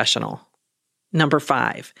mortgage professional. Number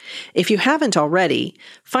 5, if you haven't already,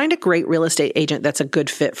 find a great real estate agent that's a good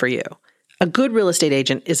fit for you. A good real estate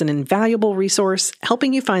agent is an invaluable resource,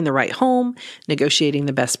 helping you find the right home, negotiating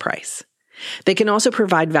the best price. They can also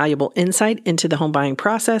provide valuable insight into the home buying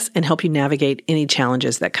process and help you navigate any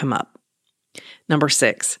challenges that come up. Number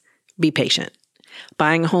 6, be patient.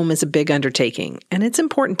 Buying a home is a big undertaking, and it's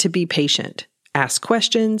important to be patient. Ask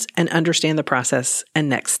questions and understand the process and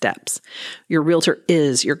next steps. Your realtor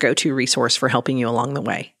is your go-to resource for helping you along the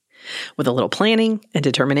way. With a little planning and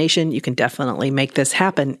determination, you can definitely make this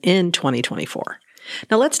happen in 2024.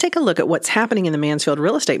 Now let's take a look at what's happening in the Mansfield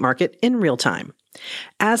real estate market in real time.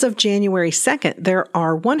 As of January 2nd, there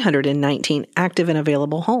are 119 active and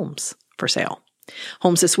available homes for sale.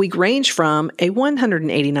 Homes this week range from a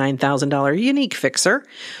 $189,000 unique fixer,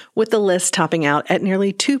 with the list topping out at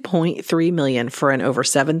nearly $2.3 million for an over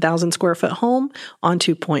 7,000 square foot home on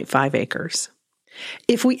 2.5 acres.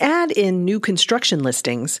 If we add in new construction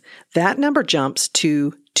listings, that number jumps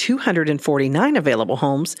to 249 available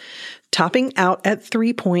homes, topping out at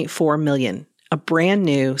 $3.4 million. A brand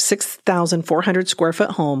new 6,400 square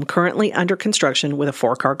foot home currently under construction with a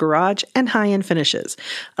 4-car garage and high-end finishes.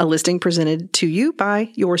 A listing presented to you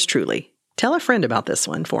by yours truly. Tell a friend about this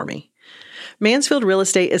one for me. Mansfield Real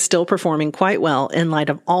Estate is still performing quite well in light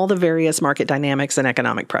of all the various market dynamics and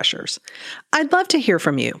economic pressures. I'd love to hear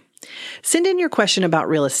from you. Send in your question about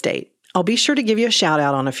real estate. I'll be sure to give you a shout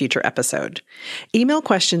out on a future episode. Email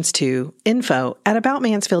questions to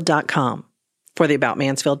info@aboutmansfield.com. For the About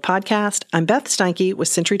Mansfield podcast, I'm Beth Steinke with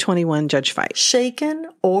Century 21 Judge Fight. Shaken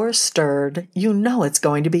or stirred, you know it's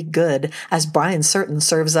going to be good as Brian Certain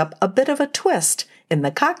serves up a bit of a twist in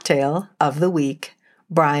the cocktail of the week.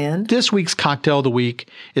 Brian? This week's cocktail of the week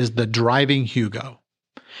is the Driving Hugo.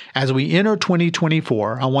 As we enter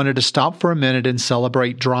 2024, I wanted to stop for a minute and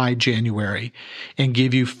celebrate Dry January and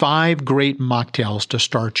give you 5 great mocktails to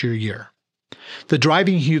start your year. The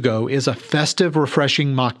Driving Hugo is a festive,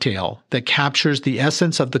 refreshing mocktail that captures the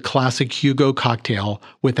essence of the classic Hugo cocktail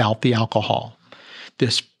without the alcohol.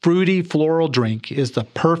 This fruity, floral drink is the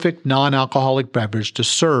perfect non-alcoholic beverage to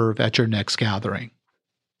serve at your next gathering.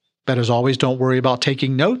 But as always, don't worry about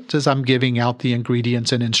taking notes as I'm giving out the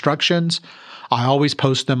ingredients and instructions. I always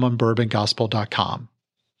post them on bourbongospel.com.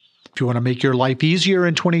 If you want to make your life easier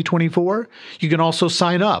in 2024, you can also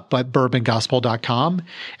sign up at bourbongospel.com,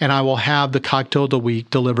 and I will have the cocktail of the week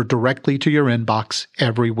delivered directly to your inbox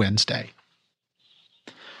every Wednesday.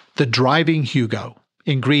 The Driving Hugo.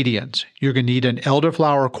 Ingredients. You're going to need an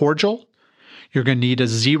elderflower cordial. You're going to need a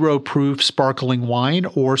 0-proof sparkling wine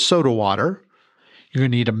or soda water. You're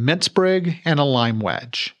going to need a mint sprig and a lime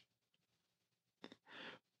wedge.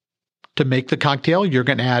 To make the cocktail, you're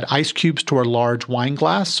going to add ice cubes to a large wine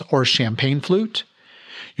glass or champagne flute.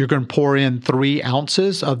 You're going to pour in 3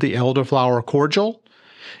 ounces of the elderflower cordial.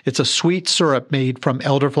 It's a sweet syrup made from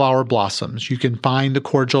elderflower blossoms. You can find the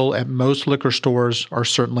cordial at most liquor stores or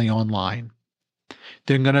certainly online.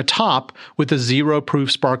 Then going to top with a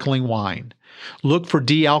 0-proof sparkling wine. Look for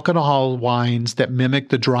de-alcoholized wines that mimic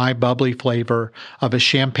the dry, bubbly flavor of a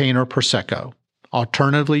champagne or Prosecco.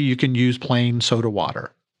 Alternatively, you can use plain soda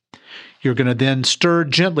water. You're going to then stir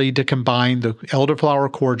gently to combine the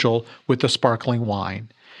elderflower cordial with the sparkling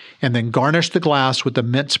wine, and then garnish the glass with a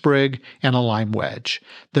mint sprig and a lime wedge.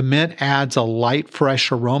 The mint adds a light,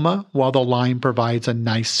 fresh aroma, while the lime provides a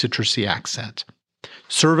nice citrusy accent.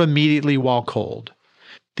 Serve immediately while cold.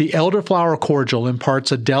 The elderflower cordial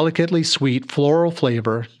imparts a delicately sweet floral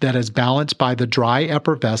flavor that is balanced by the dry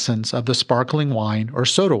effervescence of the sparkling wine or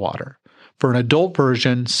soda water. For an adult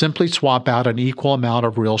version, simply swap out an equal amount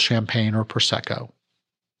of real champagne or Prosecco.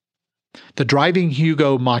 The Driving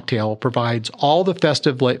Hugo mocktail provides all the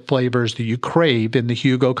festive flavors that you crave in the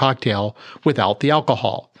Hugo cocktail without the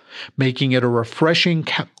alcohol, making it a refreshing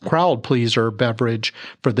crowd pleaser beverage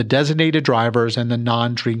for the designated drivers and the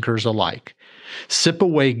non-drinkers alike. Sip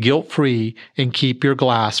away guilt-free and keep your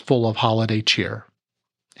glass full of holiday cheer.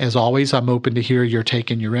 As always, I'm open to hear your take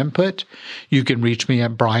and your input. You can reach me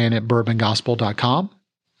at brian@bourbongospel.com.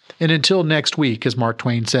 And until next week, as Mark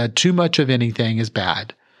Twain said, too much of anything is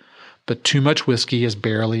bad, but too much whiskey is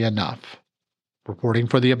barely enough. Reporting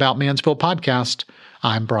for the About Mansfield podcast,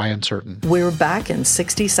 I'm Brian Certain. We're back in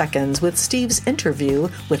 60 seconds with Steve's interview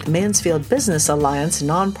with Mansfield Business Alliance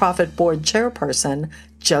nonprofit board chairperson,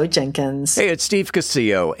 Joe Jenkins. Hey, it's Steve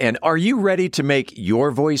Casillo, and are you ready to make your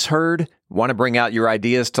voice heard? Want to bring out your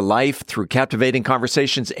ideas to life through captivating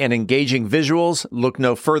conversations and engaging visuals? Look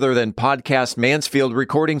no further than Podcast Mansfield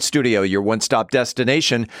Recording Studio, your one-stop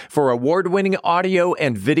destination for award-winning audio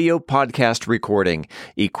and video podcast recording.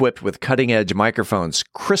 Equipped with cutting-edge microphones,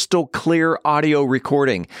 crystal clear audio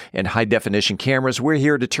recording, and high-definition cameras, we're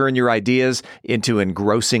here to turn your ideas into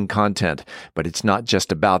engrossing content. But it's not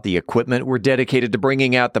just about the equipment. We're dedicated to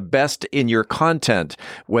bringing out the best in your content.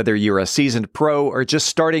 Whether you're a seasoned pro or just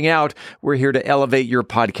starting out, we're here to elevate your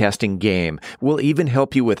podcasting game. We'll even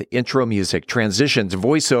help you with intro music, transitions,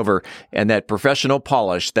 voiceover, and that professional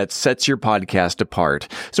polish that sets your podcast apart.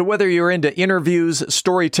 So whether you're into interviews,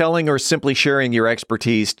 storytelling, or simply sharing your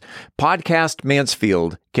expertise, Podcast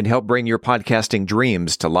Mansfield can help bring your podcasting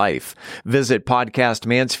dreams to life. Visit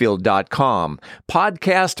podcastmansfield.com.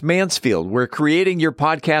 Podcast Mansfield, where creating your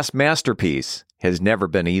podcast masterpiece has never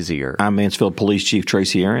been easier. I'm Mansfield Police Chief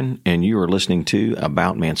Tracy Aaron, and you are listening to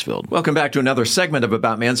About Mansfield. Welcome back to another segment of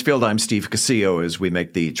About Mansfield. I'm Steve Casillo as we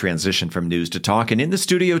make the transition from news to talk. And in the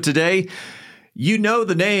studio today, you know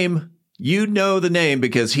the name. You know the name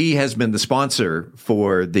because he has been the sponsor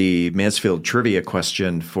for the Mansfield Trivia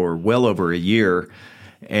Question for well over a year.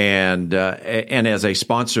 And as a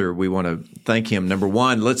sponsor, we want to thank him. Number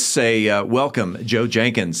one, let's say welcome, Joe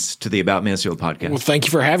Jenkins, to the About Mansfield podcast. Well, thank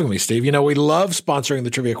you for having me, Steve. You know, we love sponsoring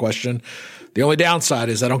the Trivia Question. The only downside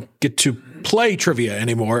is I don't get to play trivia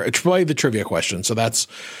anymore, play the Trivia Question. So that's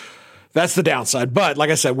the downside. But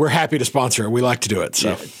like I said, we're happy to sponsor it. We like to do it. So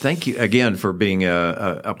yeah, thank you again for being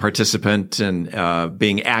a participant and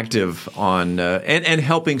being active on and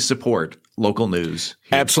helping support local news.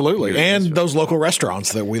 Absolutely. And those local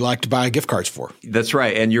restaurants that we like to buy gift cards for. That's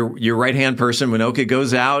right. And your right-hand person, Winoka,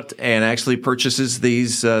 goes out and actually purchases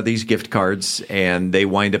these gift cards, and they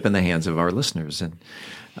wind up in the hands of our listeners. And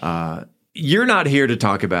you're not here to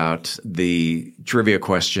talk about the trivia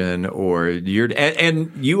question,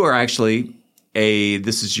 and you are actually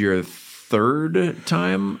this is your third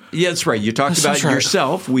time? Yeah, that's right. You talked about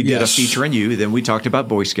yourself. We did a feature on you. Then we talked about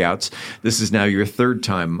Boy Scouts. This is now your third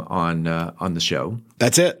time on the show.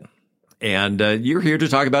 That's it. And you're here to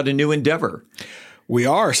talk about a new endeavor. We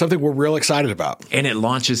are. Something we're real excited about. And it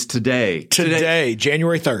launches today. Today,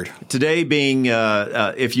 January 3rd. Today being,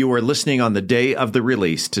 if you are listening on the day of the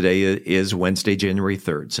release, today is Wednesday, January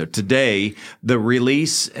 3rd. So today, the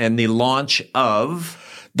release and the launch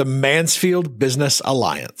of the Mansfield Business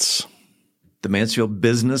Alliance. The Mansfield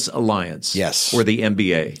Business Alliance. Yes. Or the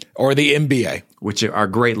MBA. Or the MBA. Which are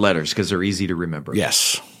great letters because they're easy to remember.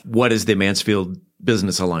 Yes. What is the Mansfield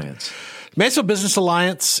Business Alliance? Mansfield Business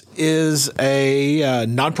Alliance is a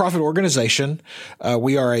nonprofit organization.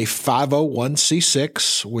 We are a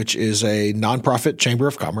 501c6, which is a nonprofit chamber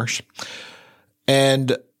of commerce.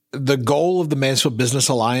 And the goal of the Mansfield Business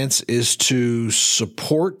Alliance is to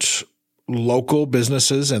support local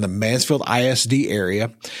businesses in the Mansfield ISD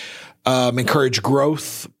area, encourage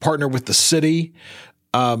growth, partner with the city,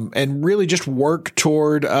 and really just work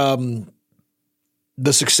toward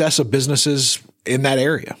the success of businesses in that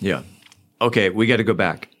area. Yeah. Okay, we got to go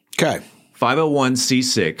back. Okay.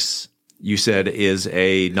 501c6, you said, is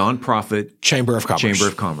a nonprofit Chamber of Commerce. Chamber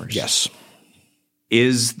of Commerce. Yes.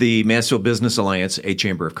 Is the Mansfield Business Alliance a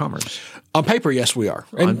Chamber of Commerce? On paper, yes, we are.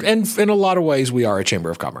 And in a lot of ways, we are a Chamber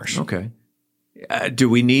of Commerce. Okay. Do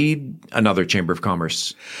we need another Chamber of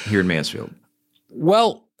Commerce here in Mansfield?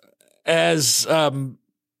 Well, as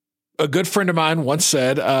a good friend of mine once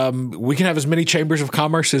said, we can have as many chambers of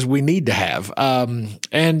commerce as we need to have.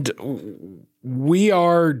 And we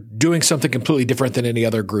are doing something completely different than any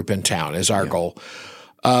other group in town is our goal.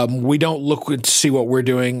 We don't look to see what we're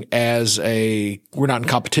doing as we're not in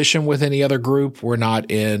competition with any other group. We're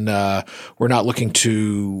not looking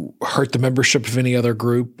to hurt the membership of any other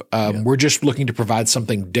group. We're just looking to provide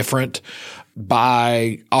something different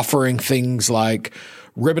by offering things like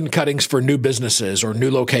ribbon cuttings for new businesses or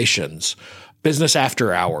new locations, business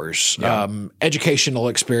after hours, educational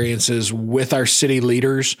experiences with our city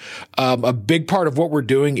leaders. A big part of what we're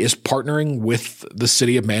doing is partnering with the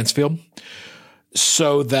city of Mansfield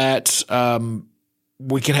so that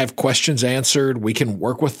we can have questions answered. We can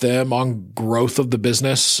work with them on growth of the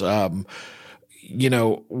business. One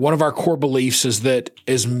of our core beliefs is that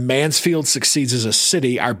as Mansfield succeeds as a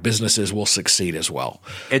city, our businesses will succeed as well.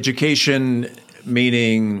 Education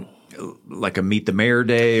meaning like a Meet the Mayor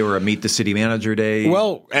Day or a Meet the City Manager Day?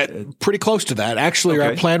 Well, pretty close to that. Actually,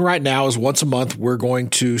 our plan right now is once a month we're going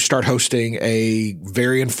to start hosting a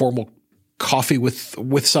very informal coffee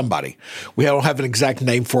with somebody. We don't have an exact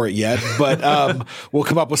name for it yet, but we'll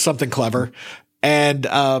come up with something clever. And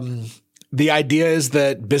the idea is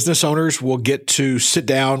that business owners will get to sit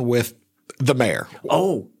down with the mayor.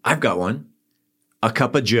 Oh, I've got one. A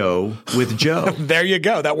cup of Joe with Joe. There you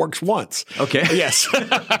go. That works once. Okay. Yes.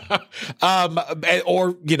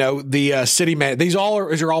 Or the city man. These all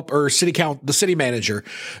are city count. The city manager,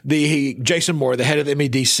 Jason Moore, the head of the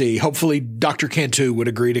MEDC. Hopefully, Dr. Cantu would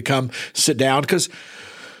agree to come sit down because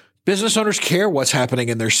business owners care what's happening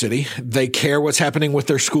in their city. They care what's happening with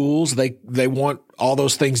their schools. They want all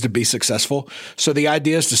those things to be successful. So the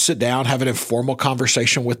idea is to sit down, have an informal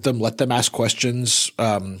conversation with them, let them ask questions.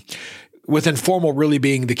 With informal really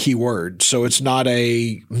being the key word. So it's not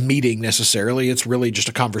a meeting necessarily. It's really just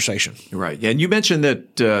a conversation. Right. And you mentioned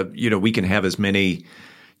that, we can have as many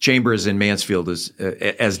chambers in Mansfield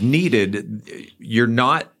as needed. You're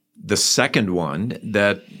not the second one.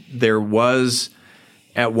 That there was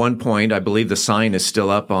at one point, I believe the sign is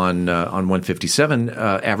still up on 157,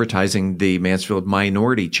 advertising the Mansfield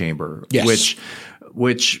Minority Chamber, yes.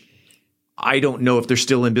 which I don't know if they're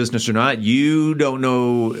still in business or not. You don't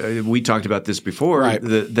know. We talked about this before, right.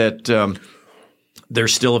 that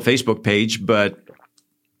there's still a Facebook page, but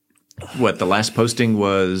the last posting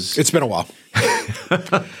was? It's been a while.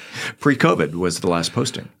 Pre-COVID was the last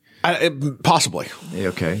posting. Possibly.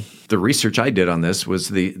 Okay. The research I did on this was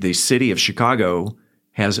the city of Chicago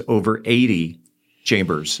has over 80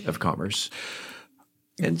 chambers of commerce.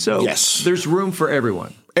 And so there's room for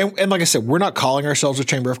everyone. And like I said, we're not calling ourselves a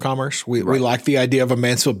Chamber of Commerce. We like the idea of a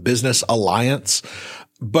Mansfield Business Alliance.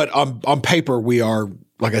 But on paper, we are,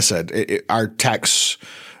 like I said, our tax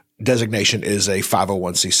designation is a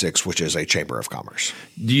 501c6, which is a Chamber of Commerce.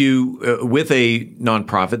 Do you, with a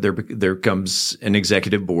nonprofit, there comes an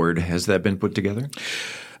executive board. Has that been put together?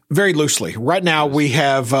 Very loosely. Right now, we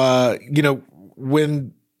have,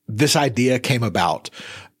 when this idea came about,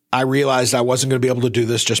 I realized I wasn't going to be able to do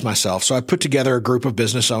this just myself. So I put together a group of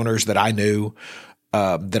business owners that I knew,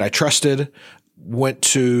 that I trusted, went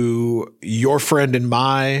to your friend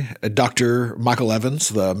and Dr. Michael Evans,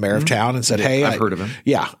 the mayor of town, and said, hey, I've heard of him.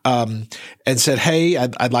 Yeah. And said, hey,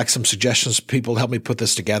 I'd like some suggestions, people to help me put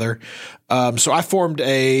this together. So I formed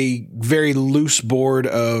a very loose board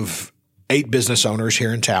of 8 business owners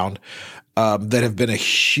here in town, that have been a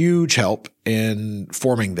huge help in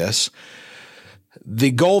forming this.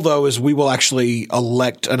 The goal, though, is we will actually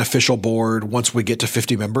elect an official board once we get to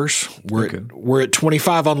 50 members. We're at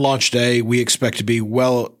 25 on launch day. We expect to be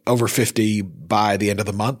well over 50 by the end of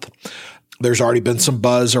the month. There's already been some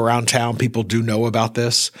buzz around town. People do know about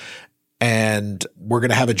this. And we're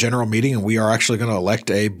going to have a general meeting, and we are actually going to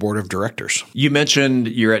elect a board of directors. You mentioned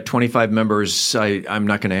you're at 25 members. I'm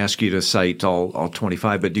not going to ask you to cite all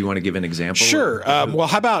 25, but do you want to give an example? Sure. Well,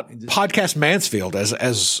 how about Podcast Mansfield as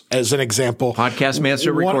an example? Podcast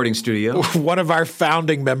Mansfield Recording Studio. One of our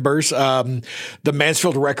founding members, the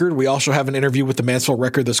Mansfield Record. We also have an interview with the Mansfield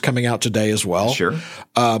Record that's coming out today as well. Sure.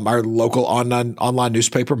 Our local online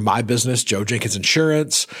newspaper, My Business, Joe Jenkins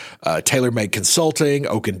Insurance, Tailor Made Consulting,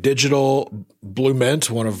 Oaken Digital, Hill, Blue Mint,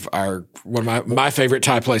 one of my favorite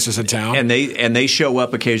Thai places in town, and they show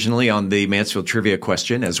up occasionally on the Mansfield Trivia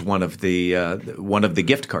Question as one of the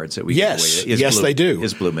gift cards that we give away. They do.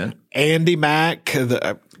 Is Blue Mint. Andy Mack,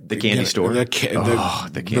 the candy store,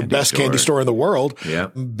 the best candy store in the world. Yeah.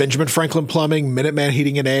 Benjamin Franklin Plumbing, Minuteman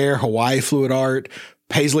Heating and Air, Hawaii Fluid Art,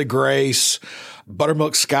 Paisley Grace,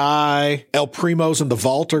 Buttermilk Sky, El Primos and the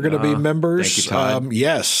Vault are going to be members. Thank you,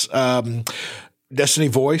 Todd. Destiny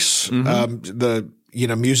Voice, the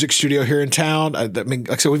music studio here in town. I mean,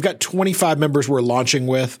 like I said, we've got 25 members we're launching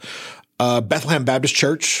with. Bethlehem Baptist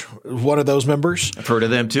Church, one of those members. I've heard of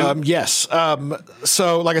them too. Yes.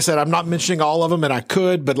 So, like I said, I'm not mentioning all of them, and I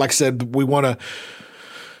could, but like I said, we want to.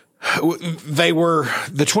 They were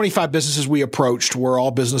the 25 businesses we approached were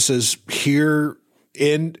all businesses here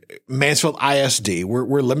in Mansfield ISD.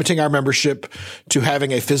 We're limiting our membership to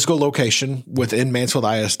having a physical location within Mansfield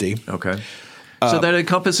ISD. Okay. So that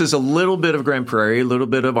encompasses a little bit of Grand Prairie, a little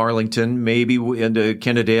bit of Arlington, maybe into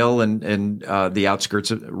Kennedale and the outskirts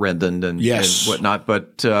of Rendon and whatnot.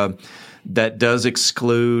 But that does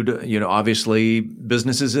exclude, obviously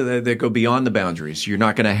businesses that go beyond the boundaries. You're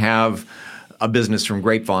not going to have a business from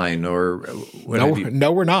Grapevine or what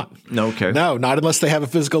No, we're not. No, okay. No, not unless they have a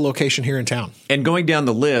physical location here in town. And going down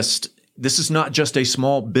the list, this is not just a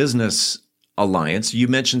small business alliance. You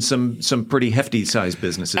mentioned some pretty hefty sized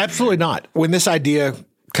businesses. Absolutely not. When this idea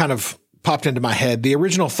kind of popped into my head, the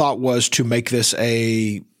original thought was to make this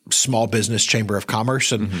a small business chamber of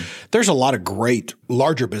commerce. And there's a lot of great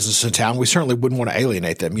larger businesses in town. We certainly wouldn't want to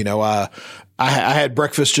alienate them. I had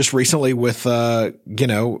breakfast just recently with,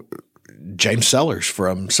 James Sellers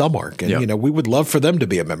from Cellmark. And, we would love for them to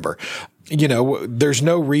be a member. There's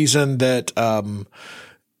no reason that,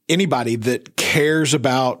 anybody that cares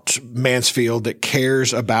about Mansfield, that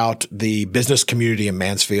cares about the business community in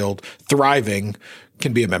Mansfield thriving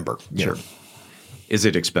can be a member. Sure. Is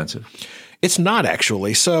it expensive? It's not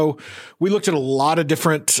actually. So we looked at a lot of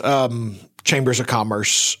different chambers of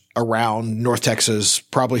commerce around North Texas,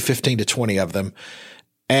 probably 15 to 20 of them.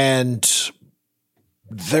 And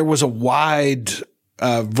there was a wide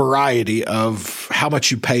variety of how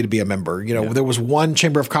much you pay to be a member. There was one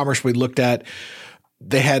chamber of commerce we looked at.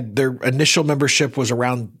 They had their initial membership was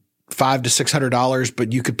around $500 to $600,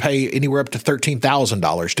 but you could pay anywhere up to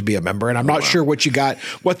 $13,000 to be a member. And I'm not sure what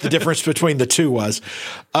the difference between the two was.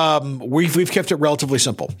 We've kept it relatively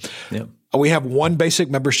simple. Yeah. We have one basic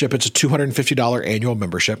membership. It's a $250 annual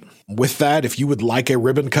membership. With that, if you would like a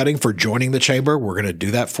ribbon cutting for joining the chamber, we're going to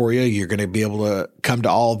do that for you. You're going to be able to come to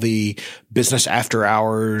all the business after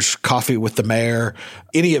hours, coffee with the mayor,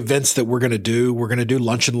 any events that we're going to do. We're going to do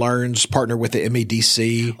lunch and learns, partner with the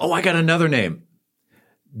MEDC. Oh, I got another name.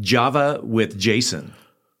 Java with Jason.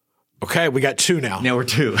 Okay, we got two now. Now we're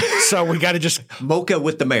two. So we got to just Mocha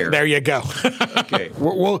with the mayor. There you go. Okay,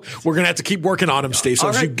 we're going to have to keep working on them, Steve. So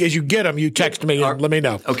as you get them, you text me and let me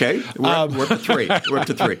know. Okay, we're up to three. We're up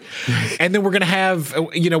to three, and then we're going to have.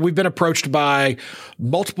 We've been approached by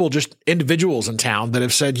multiple just individuals in town that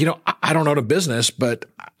have said, I don't own a business, but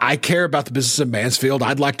I care about the business in Mansfield.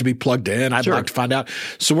 I'd like to be plugged in. I'd like to find out.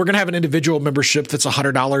 So we're going to have an individual membership that's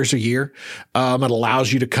 $100 a year. It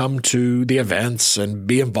allows you to come to the events and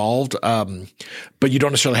be involved. But you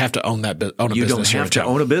don't necessarily have to own a business. You don't have to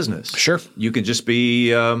own a business. Sure. You can just be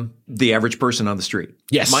the average person on the street.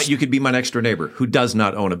 Yes. You could be my next door neighbor who does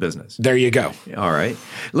not own a business. There you go. All right.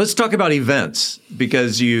 Let's talk about events,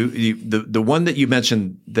 because the one that you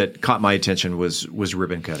mentioned that caught my attention was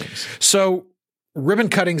ribbon cuttings. So ribbon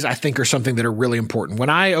cuttings, I think, are something that are really important. When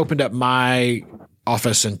I opened up my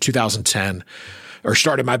office in 2010, or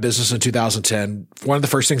started my business in 2010, one of the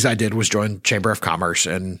first things I did was join Chamber of Commerce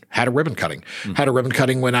and had a ribbon cutting. Had a ribbon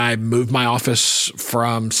cutting when I moved my office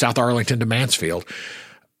from South Arlington to Mansfield.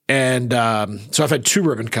 And so I've had two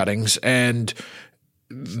ribbon cuttings, and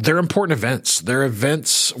they're important events. They're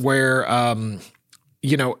events where,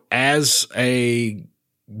 as a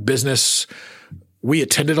business, we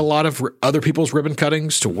attended a lot of other people's ribbon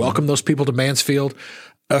cuttings to welcome those people to Mansfield.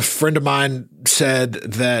 A friend of mine said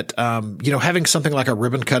that, having something like a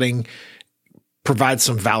ribbon cutting provides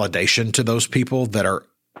some validation to those people that are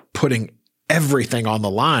putting everything on the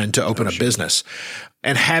line to open a business.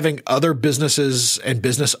 And having other businesses and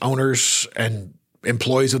business owners and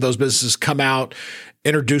employees of those businesses come out,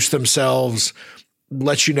 introduce themselves,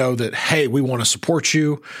 let you know that, hey, we want to support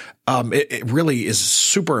you. It really is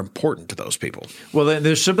super important to those people. Well,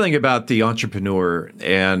 there's something about the entrepreneur,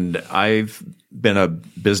 and I've been a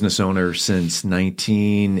business owner since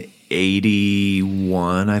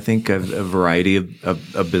 1981, I think, a variety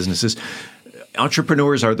of businesses.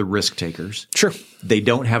 entrepreneurs are the risk takers. Sure. They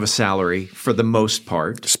don't have a salary for the most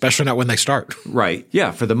part. Especially not when they start. Right.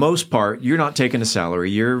 Yeah. For the most part, you're not taking a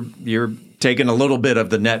salary. You're taking a little bit of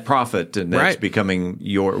the net profit, and that's becoming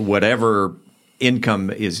your whatever income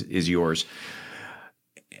is yours.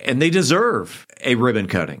 And they deserve a ribbon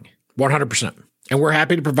cutting. 100%. And we're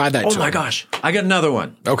happy to provide that to them. Oh my gosh. I got another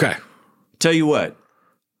one. Okay. Tell you what.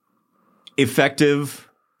 Effective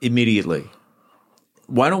immediately.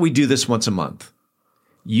 Why don't we do this once a month?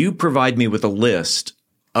 You provide me with a list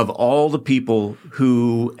of all the people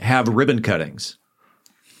who have ribbon cuttings,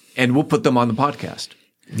 and we'll put them on the podcast.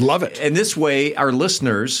 Love it. And this way, our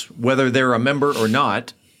listeners, whether they're a member or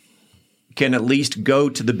not, can at least go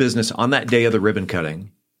to the business on that day of the ribbon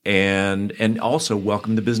cutting and also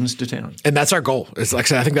welcome the business to town. And that's our goal. It's like I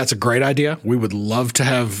said, I think that's a great idea. We would love to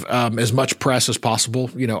have as much press as possible.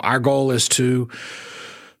 You know, our goal is to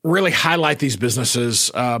really highlight these businesses.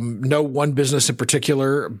 No one business in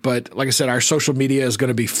particular, but like I said, our social media is going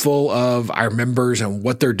to be full of our members and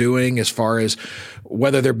what they're doing as far as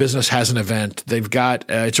whether their business has an event. They've got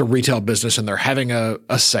it's a retail business and they're having a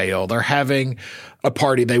sale. They're having a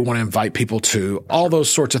party they want to invite people to, all those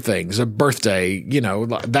sorts of things, a birthday, you know,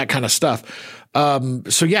 that kind of stuff.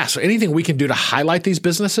 So anything we can do to highlight these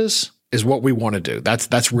businesses is what we want to do.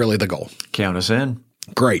 That's really the goal. Count us in.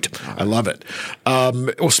 Great. I love it.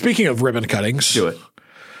 Well, speaking of ribbon cuttings. Do it.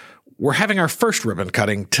 We're having our first ribbon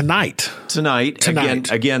cutting tonight. Tonight.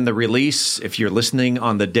 Again, the release, if you're listening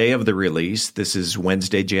on the day of the release, this is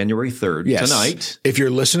Wednesday, January 3rd. Yes. Tonight. If you're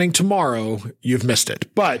listening tomorrow, you've missed it.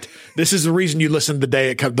 But this is the reason you listen the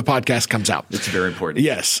day the podcast comes out. It's very important.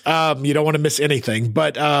 Yes. You don't want to miss anything.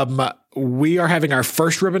 But we are having our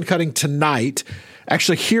first ribbon cutting tonight,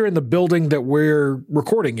 actually here in the building that we're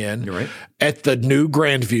recording in. You're right. At the new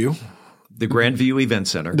Grandview. The Grandview Event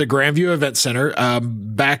Center. The Grandview Event Center,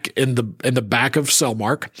 back in the back of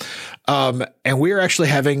Cellmark. And we are actually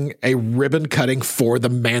having a ribbon cutting for the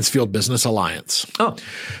Mansfield Business Alliance. Oh.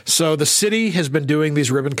 So the city has been doing these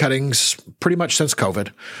ribbon cuttings pretty much since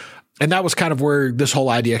COVID. And that was kind of where this whole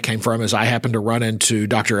idea came from, is I happened to run into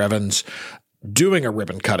Dr. Evans doing a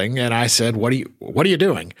ribbon cutting. And I said, what are you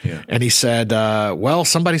doing? Yeah. And he said, well,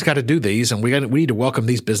 somebody's got to do these and we need to welcome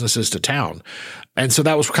these businesses to town. And so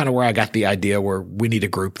that was kind of where I got the idea where we need a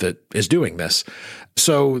group that is doing this.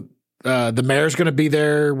 So the mayor's going to be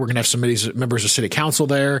there. We're going to have some members of city council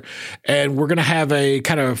there, and we're going to have a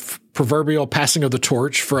kind of proverbial passing of the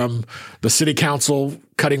torch from the city council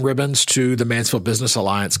cutting ribbons to the Mansfield Business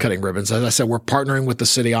Alliance cutting ribbons. As I said, we're partnering with the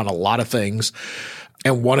city on a lot of things.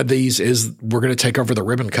 And one of these is we're going to take over the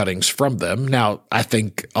ribbon cuttings from them. Now, I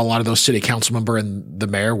think a lot of those city council member and the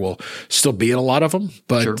mayor will still be at a lot of them,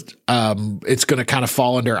 but Sure. It's going to kind of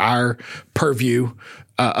fall under our purview,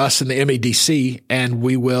 us and the MEDC, and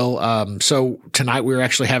we will. So tonight we're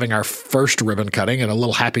actually having our first ribbon cutting at a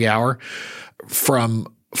little happy hour from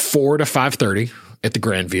 4 to 5:30 at the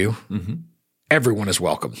Grandview. Mm-hmm. Everyone is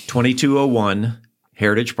welcome. 2201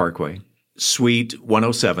 Heritage Parkway, Suite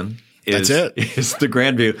 107. That's it. It's the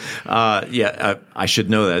Grandview. I should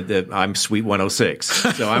know that I'm Suite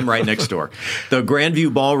 106, so I'm right next door. The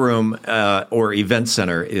Grandview Ballroom or Event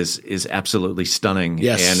Center is absolutely stunning.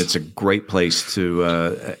 Yes. And it's a great place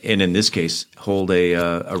to, and in this case, hold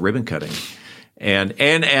a ribbon cutting. And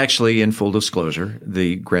actually, in full disclosure,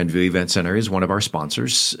 the Grandview Event Center is one of our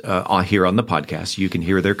sponsors here on the podcast. You can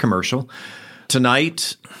hear their commercial.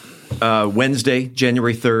 Tonight, Wednesday,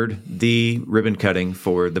 January 3rd, the ribbon cutting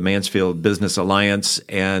for the Mansfield Business Alliance,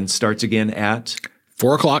 and starts again at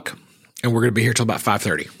 4 o'clock, and we're going to be here till about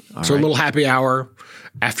 5:30. So right. A little happy hour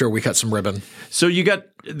after we cut some ribbon. So you got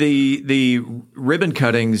the ribbon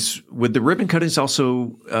cuttings. Would the ribbon cuttings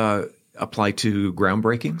also apply to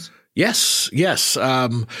groundbreakings? Yes.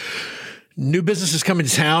 New businesses coming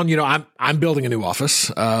to town. You know, I'm building a new office.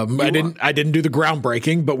 I didn't do the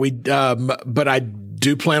groundbreaking, but I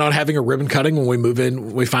do plan on having a ribbon cutting when we move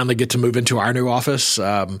in. We finally get to move into our new office.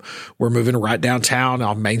 We're moving right downtown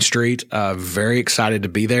on Main Street. Very excited to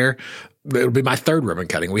be there. It'll be my third ribbon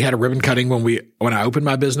cutting. We had a ribbon cutting when I opened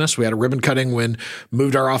my business. We had a ribbon cutting when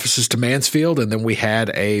moved our offices to Mansfield, and then we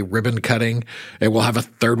had a ribbon cutting, and we'll have a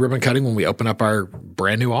third ribbon cutting when we open up our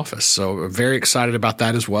brand new office. So very excited about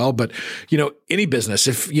that as well. But, you know, any business,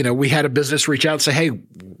 if, you know, we had a business reach out and say, hey,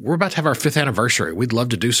 we're about to have our 5th anniversary. We'd love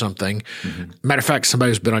to do something. Mm-hmm. Matter of fact,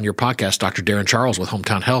 somebody who's been on your podcast, Dr. Darren Charles with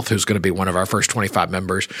Hometown Health, who's going to be one of our first 25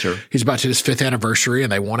 members. Sure. He's about to his 5th anniversary,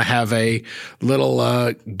 and they want to have a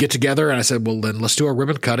little get together. And I said, well, then let's do a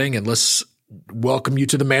ribbon cutting and let's welcome you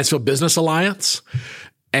to the Mansfield Business Alliance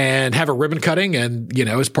and have a ribbon cutting and, you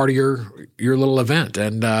know, as part of your little event.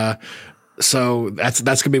 And So that's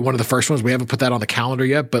going to be one of the first ones. We haven't put that on the calendar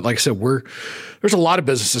yet, but like I said, there's a lot of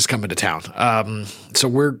businesses coming to town. So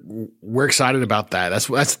we're excited about that. That's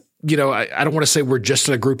I don't want to say we're just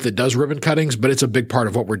a group that does ribbon cuttings, but it's a big part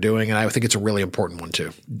of what we're doing, and I think it's a really important one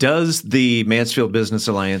too. Does the Mansfield Business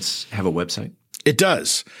Alliance have a website? It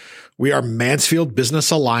does. We are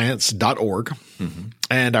MansfieldBusinessAlliance.org. Mm-hmm.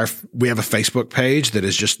 And we have a Facebook page that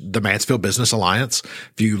is just the Mansfield Business Alliance.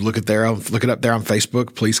 If you look it up there on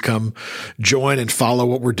Facebook, please come join and follow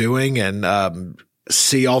what we're doing and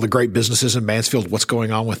see all the great businesses in Mansfield, what's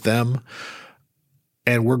going on with them.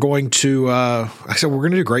 And we're going to, like I said, we're going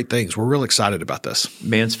to do great things. We're real excited about this.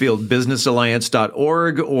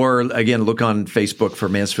 MansfieldBusinessAlliance.org, or again, look on Facebook for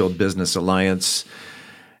Mansfield Business Alliance.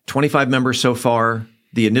 25 members so far.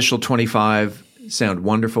 The initial 25 sound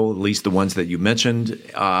wonderful, at least the ones that you mentioned.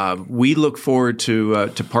 We look forward to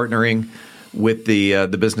partnering with the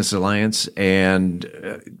Business Alliance. And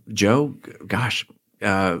Joe, gosh,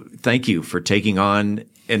 thank you for taking on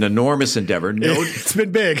an enormous endeavor. It's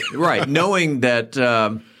been big. Right. Knowing that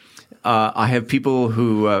I have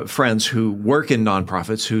people friends who work in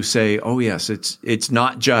nonprofits who say, oh, yes, it's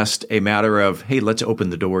not just a matter of, hey, let's open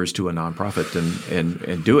the doors to a nonprofit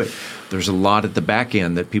and do it. There's a lot at the back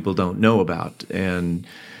end that people don't know about. And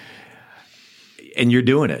you're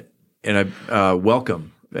doing it. And I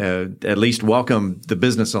welcome the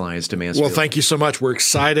Business Alliance to Mansfield. Well, thank you so much. We're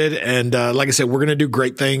excited. And like I said, we're going to do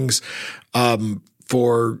great things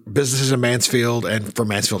for businesses in Mansfield and for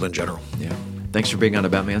Mansfield in general. Yeah. Thanks for being on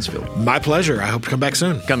About Mansfield. My pleasure. I hope to come back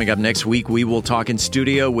soon. Coming up next week, we will talk in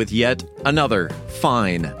studio with yet another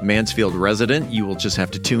fine Mansfield resident. You will just have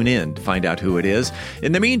to tune in to find out who it is.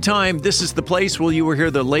 In the meantime, this is the place where you will hear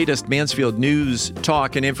the latest Mansfield news,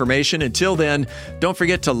 talk, and information. Until then, don't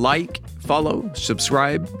forget to like, follow,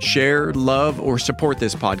 subscribe, share, love, or support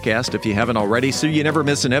this podcast if you haven't already, so you never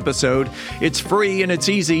miss an episode. It's free and it's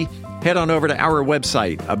easy. Head on over to our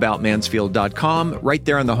website, aboutmansfield.com. Right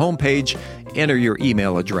there on the homepage, enter your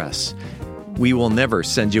email address. We will never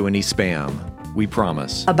send you any spam. We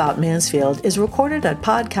promise. About Mansfield is recorded at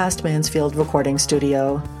Podcast Mansfield Recording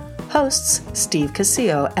Studio. Hosts Steve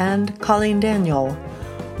Casillo and Colleen Daniel.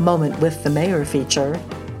 Moment with the Mayor feature,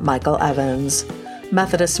 Michael Evans.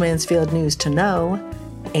 Methodist Mansfield News to Know,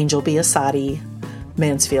 Angel Biasatti.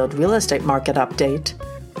 Mansfield Real Estate Market Update,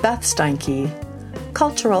 Beth Steinke.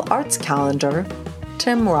 Cultural Arts Calendar,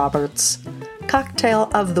 Tim Roberts. Cocktail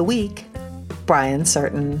of the Week, Brian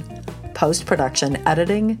Certain. Post-production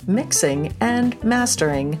editing, mixing, and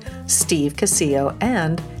mastering, Steve Casillo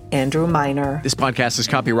and Andrew Miner. This podcast is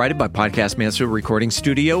copyrighted by Podcast Mansfield Recording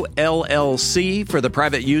Studio, LLC, for the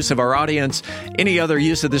private use of our audience. Any other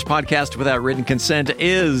use of this podcast without written consent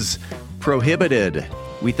is prohibited.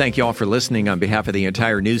 We thank you all for listening on behalf of the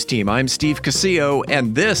entire news team. I'm Steve Casillo,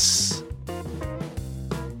 and this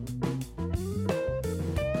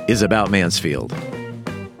is About Mansfield.